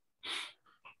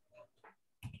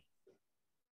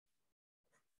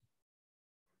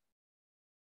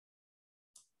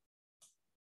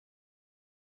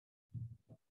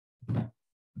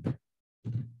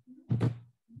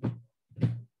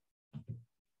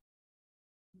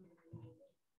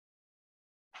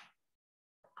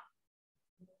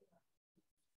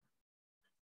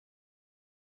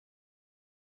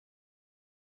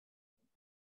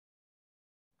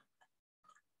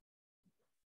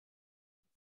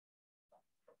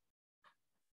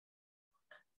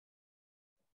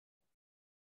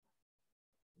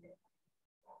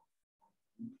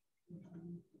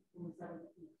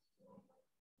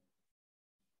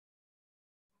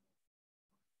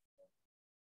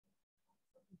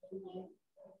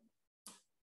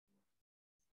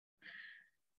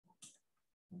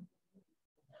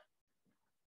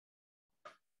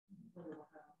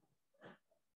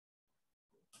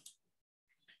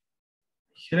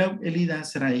 Hello, Elida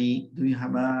Sarai. Do you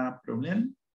have a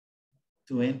problem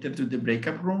to enter to the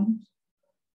breakout room?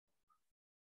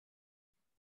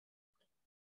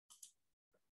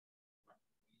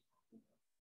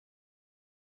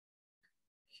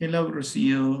 Hello,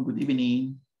 Rocio. Good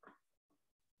evening.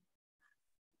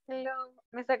 Hello,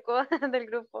 me sacó del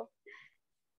grupo.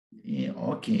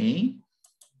 Okay.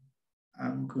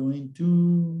 I'm going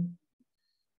to...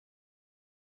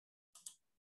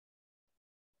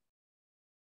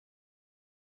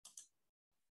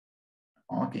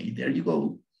 Okay, there you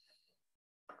go.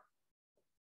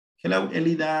 Hello,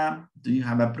 Elida. Do you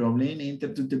have a problem?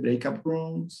 Enter to the breakout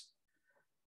rooms.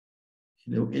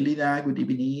 Hello, Elida. Good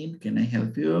evening. Can I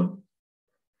help you?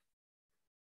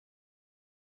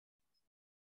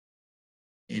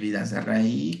 Elida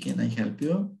Sarrai, can I help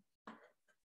you?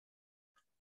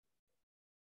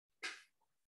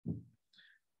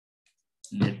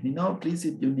 Let me know, please,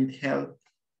 if you need help.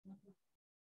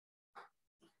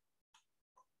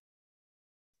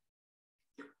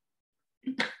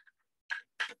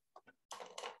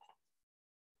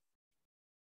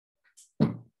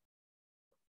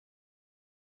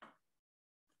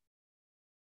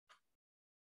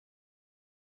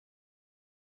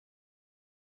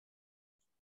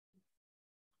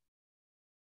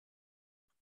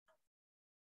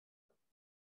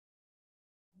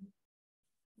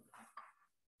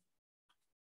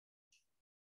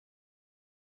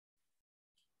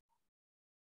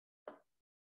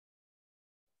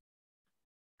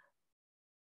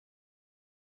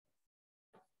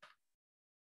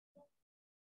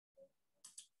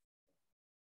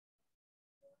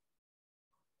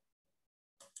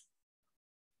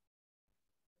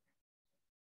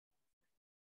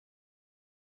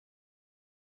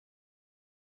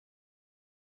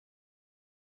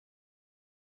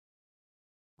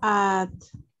 At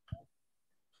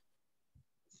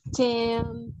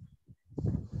 10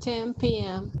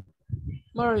 p.m.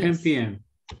 More or 10 less. p.m.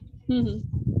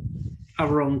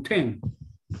 Around 10.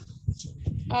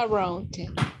 Around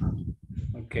 10.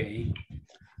 Okay.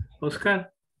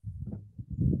 Oscar.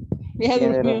 Ya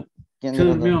durmió.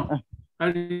 Durmió. Are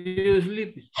you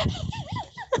sleeping?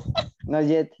 Not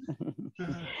yet.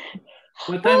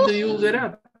 What time do you get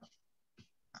up?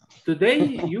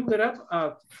 Today you get up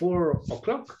at 4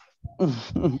 o'clock.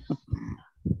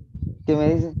 ¿Qué me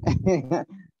dice?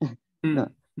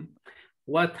 No.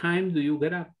 What time do you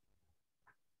get up?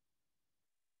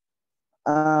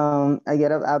 I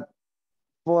get up at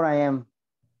 4 a.m.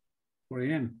 4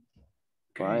 a.m.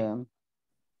 Okay. 4 a.m.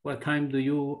 What time do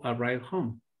you arrive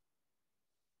home?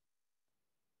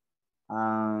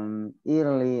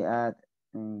 Early at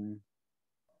 2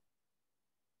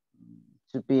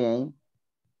 p.m.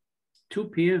 2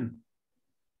 p.m.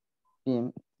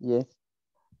 p.m. Yes.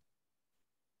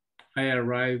 I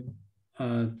arrive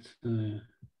at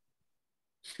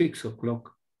 6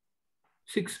 o'clock.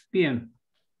 6 p.m.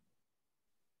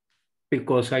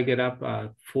 Because I get up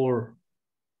at 4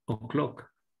 o'clock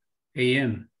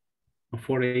a.m.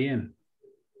 4 a.m.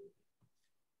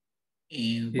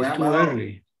 It's too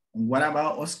early. What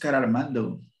about Oscar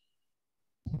Armando?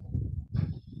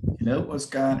 Hello,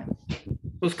 Oscar.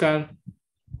 Oscar.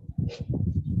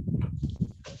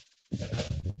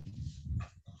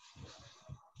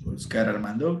 Oscar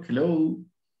Armando, hello.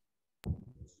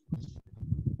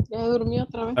 Ya durmió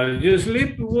otra vez. Are you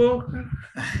sleepwalker?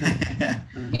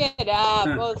 Get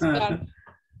up, Oscar.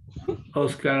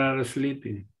 Oscar are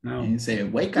sleeping. No. He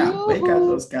said, wake up,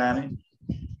 Oscar.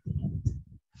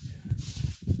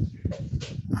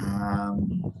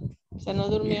 Se no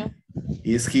durmió.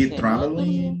 Is he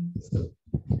traveling?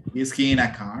 Is he in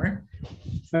a car?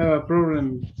 I have a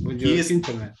problem with your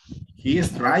internet. He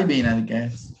is driving, I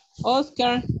guess.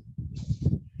 Oscar.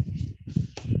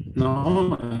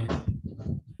 No.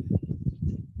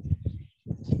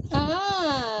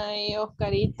 Ay,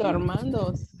 Oscarito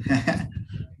Armando.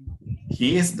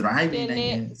 He is driving, I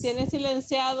guess. Tiene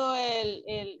silenciado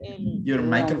Your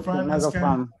microphone,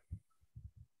 Oscar.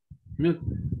 Mute.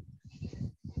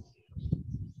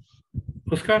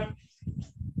 Oscar.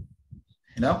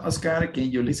 Hello, Oscar.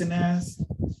 Can you listen us?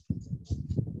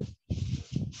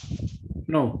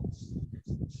 No.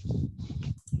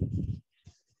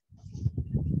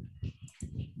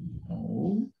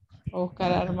 Oh.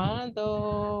 Oscar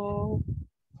Armando.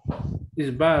 It's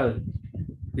bad.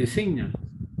 The signal.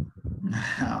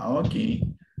 Okay.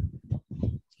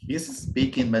 He's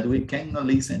speaking, but we cannot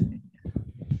listen.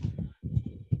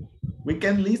 We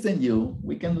can listen you.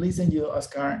 We can listen you,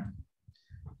 Oscar.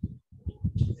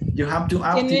 You have to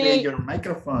activate your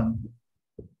microphone.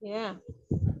 Yeah.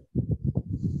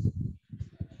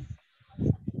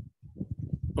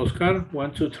 Oscar,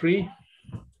 1, 2, 3.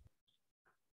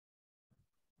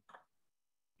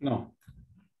 No.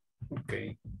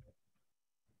 Okay.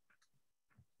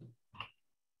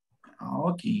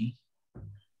 Okay.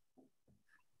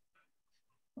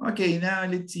 Okay, now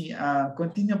let's see.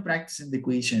 Continue practicing the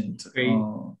questions. Okay.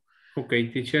 Okay,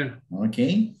 teacher.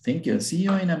 Okay, thank you. See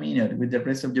you in a minute with the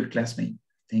rest of your classmates.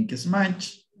 Thank you so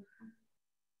much.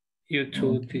 You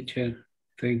too, okay. Teacher.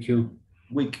 Thank you.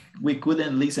 We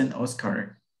couldn't listen,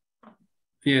 Oscar.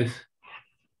 Yes.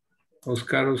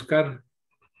 Oscar.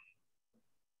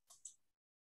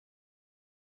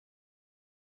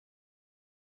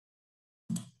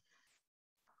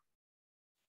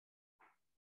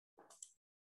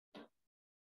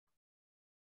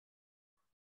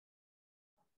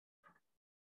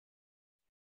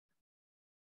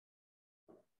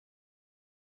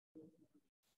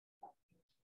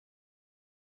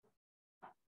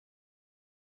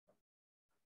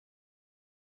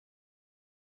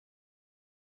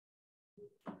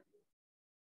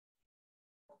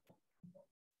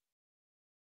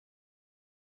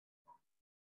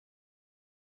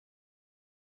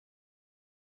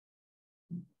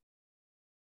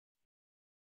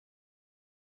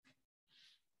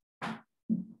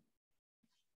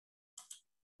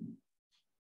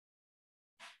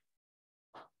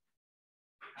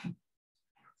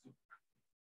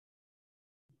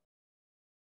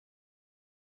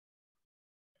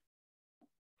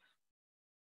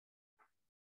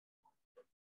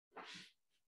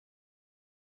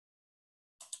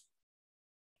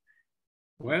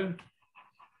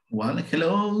 Well,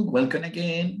 hello, welcome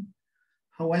again.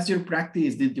 How was your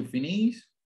practice? Did you finish?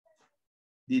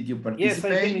 Did you participate? Yes,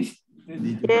 I finished. Did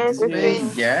you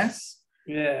participate? Yes.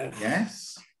 Yes.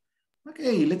 Yes.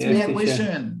 Okay, let's make a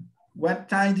question. What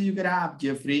time do you get up,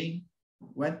 Jeffrey?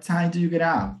 What time do you get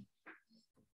up?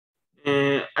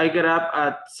 I get up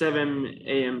at 7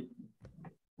 a.m.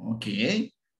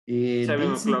 Okay.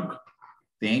 7 o'clock.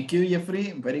 Thank you,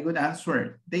 Jeffrey. Very good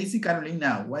answer. Daisy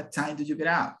Carolina, what time did you get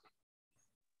up?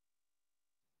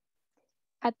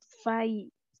 At 5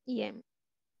 a.m.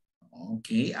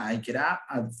 Okay, I get up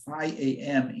at 5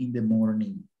 a.m. in the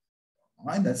morning. All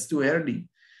right, that's too early.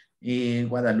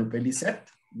 Guadalupe Lisette,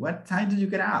 what time did you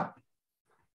get up?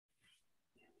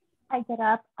 I get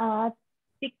up at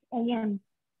 6 a.m.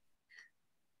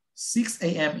 6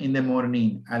 a.m. in the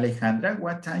morning. Alejandra,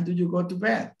 what time do you go to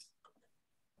bed?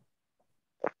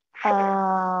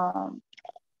 I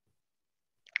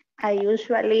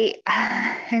usually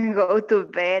go to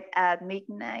bed at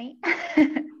midnight.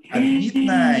 At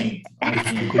midnight.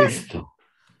 Okay.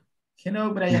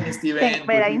 Hello, Brian Steven.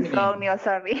 Pero insomnio,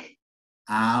 sorry.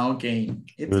 Okay.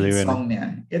 It's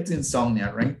insomnia. It's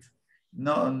insomnia, right?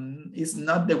 No, it's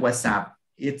not the WhatsApp.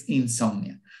 It's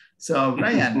insomnia. So,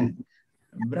 Brian,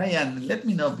 let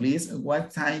me know, please.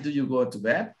 What time do you go to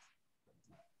bed?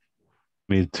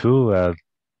 Me too, at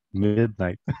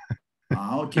midnight.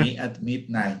 Okay, at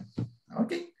midnight.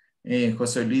 Okay.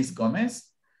 Jose Luis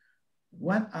Gomez,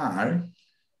 what are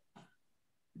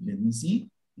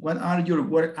your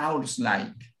work hours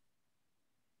like?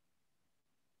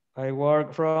 I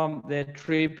work from the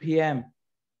 3 p.m.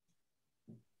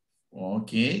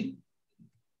 Okay.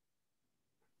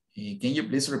 Can you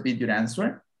please repeat your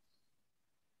answer?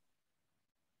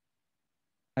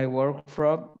 I work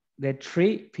from the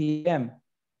 3 p.m.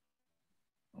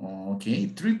 Okay,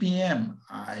 3 p.m.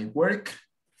 I work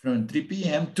from 3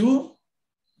 p.m. to?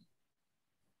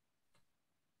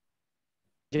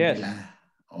 Yes.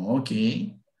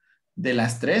 Okay. ¿De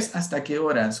las 3 hasta qué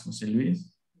horas, José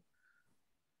Luis?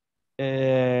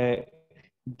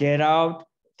 Get out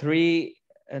 3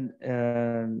 and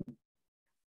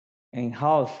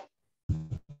half.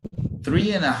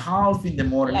 3:30 in the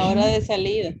morning. La hora de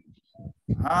salida.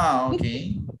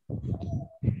 Okay.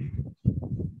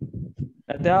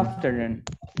 At the afternoon.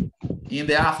 In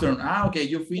the afternoon. Okay,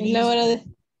 you finish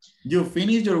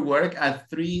your work at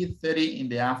 3:30 in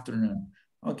the afternoon.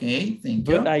 Okay, thank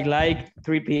you. But I like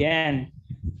 3 p.m.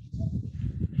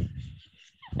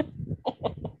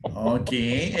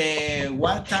 Okay,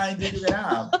 what time do you get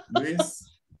up, Luis?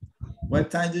 What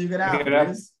time do you get up,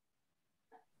 Luis?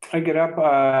 I get up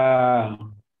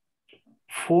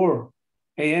 4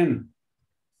 a.m.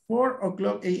 4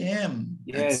 o'clock a.m.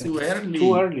 Yes, that's too early.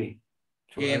 Too early.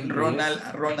 And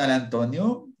Ronald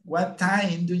Antonio, what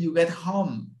time do you get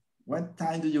home? What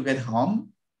time do you get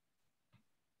home?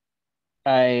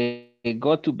 I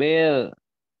go to bed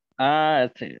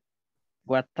at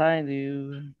what time do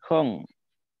you home?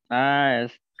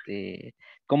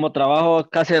 Como trabajo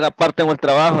casi a la parte del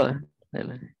trabajo.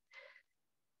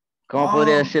 ¿Cómo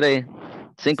podría Oh, decir ahí?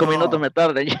 5 minutos so me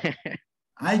tarde.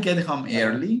 I get home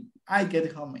early. I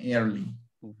get home early.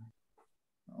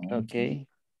 Okay.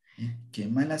 Qué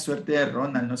mala suerte de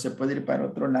Ronald. No se puede ir para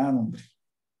otro lado, hombre.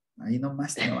 Ahí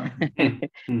nomás trabaja.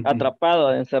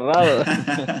 Atrapado, encerrado.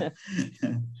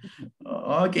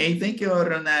 Okay, thank you,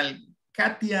 Ronald.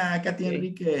 Katia Okay.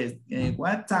 Enriquez,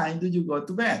 what time do you go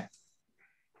to bed?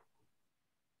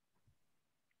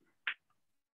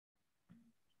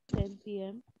 10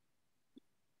 p.m.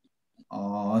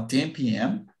 Oh, 10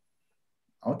 p.m.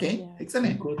 Okay, Yeah.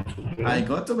 excellent. I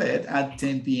go to bed at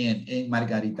 10 p.m. And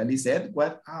Margarita Lisette,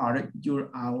 what are your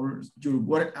hours, your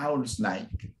work hours like?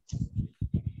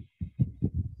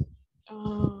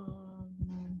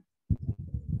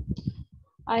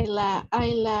 I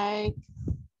like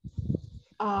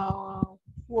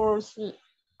work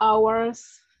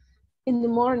hours in the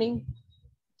morning.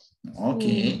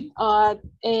 Okay. At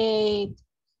 8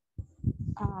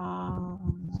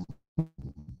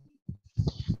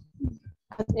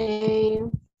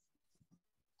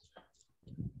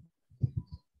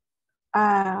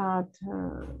 at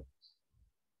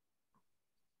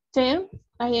 10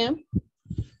 a.m.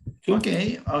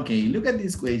 Okay, okay, look at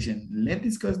this question. Let's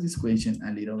discuss this question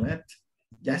a little bit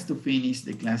just to finish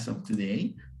the class of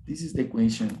today. This is the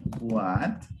question,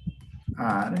 what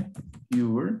are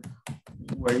your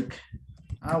work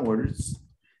hours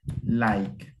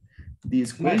like?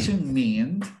 This question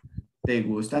means, ¿te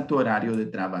gusta tu horario de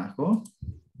trabajo?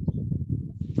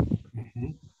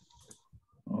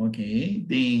 Okay,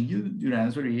 then your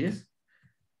answer is,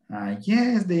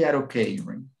 yes, they are okay,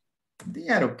 right? They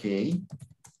are okay.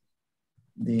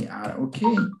 They are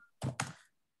okay.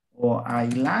 Or I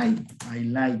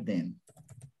like them.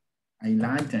 I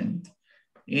like them.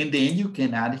 And then you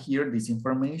can add here this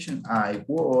information. I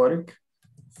work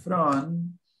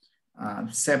from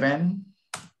 7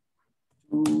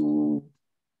 to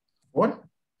 4.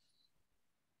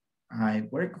 I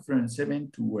work from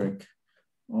 7 to work.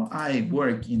 Or I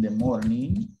work in the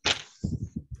morning.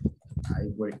 I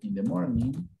work in the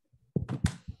morning.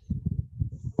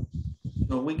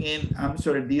 So we can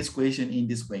answer this question in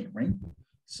this way, right?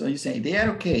 So you say, they are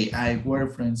okay. I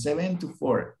work from 7 to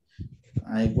 4.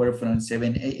 I work from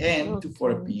 7 a.m. to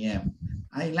 4 p.m.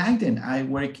 I like them. I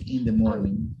work in the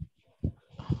morning.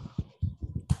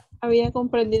 Había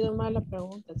comprendido mal la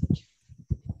pregunta, teacher.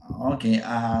 Okay,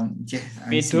 yes.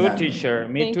 Me too, teacher.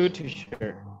 Me too,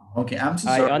 teacher. Okay, I'm so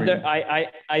sorry.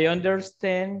 I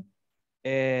understand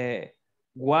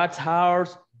what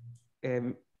hours,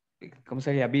 ¿cómo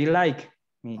sería? Be like.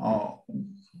 Oh,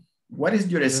 what is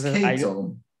your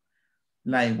schedule?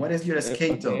 Like, what is your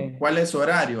schedule? Okay. ¿Cuál es su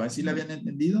horario? ¿Así lo habían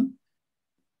entendido?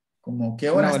 ¿Cómo qué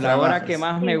horas No, la trabajas? hora que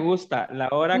más me gusta. La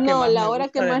hora que No, más la me hora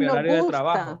gusta que de más mi nos horario de gusta.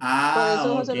 trabajo. Por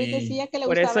eso José Luis decía que le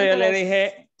Por gustaba eso yo entre le las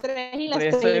dije. 3 y las por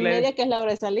eso 3 y yo le- media, que es la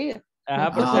hora de salida.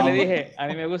 Ajá, por eso yo le dije, a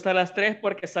mí me gusta a las 3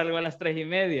 porque salgo a las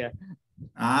 3:30.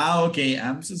 Okay,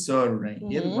 I'm so sorry.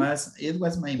 It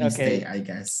was my mistake, I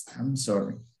guess. I'm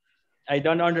sorry. I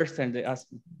don't understand the ask.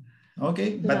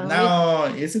 Okay, but now,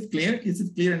 is it clear? Is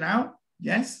it clear now?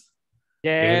 Yes?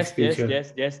 Yes, teacher.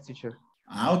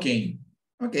 Okay.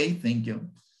 Okay, thank you.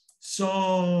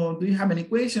 So, do you have any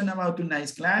question about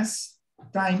tonight's class?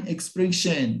 Time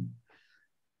expression.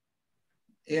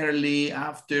 Early,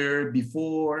 after,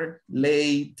 before,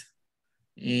 late,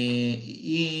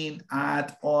 in,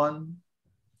 at, on.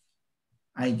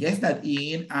 I guess that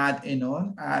in, at, and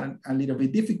on are a little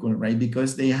bit difficult, right?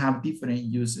 Because they have different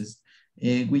uses.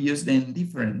 We use them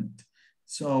different.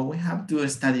 So we have to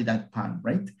study that part,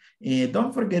 right?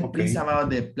 Don't forget, please, about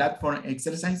the platform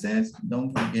exercises.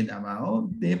 Don't forget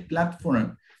about the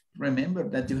platform. Remember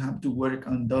that you have to work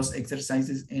on those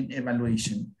exercises and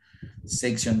evaluation.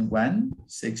 Section 1,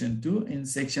 Section 2, and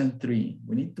Section 3.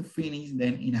 We need to finish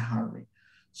them in a hurry.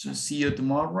 So see you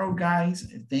tomorrow, guys.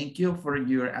 Thank you for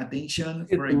your attention,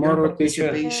 for your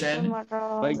participation.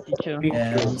 Bye, teacher.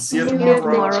 See you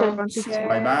tomorrow.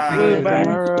 Bye-bye.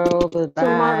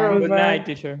 Tomorrow. Good night,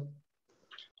 teacher.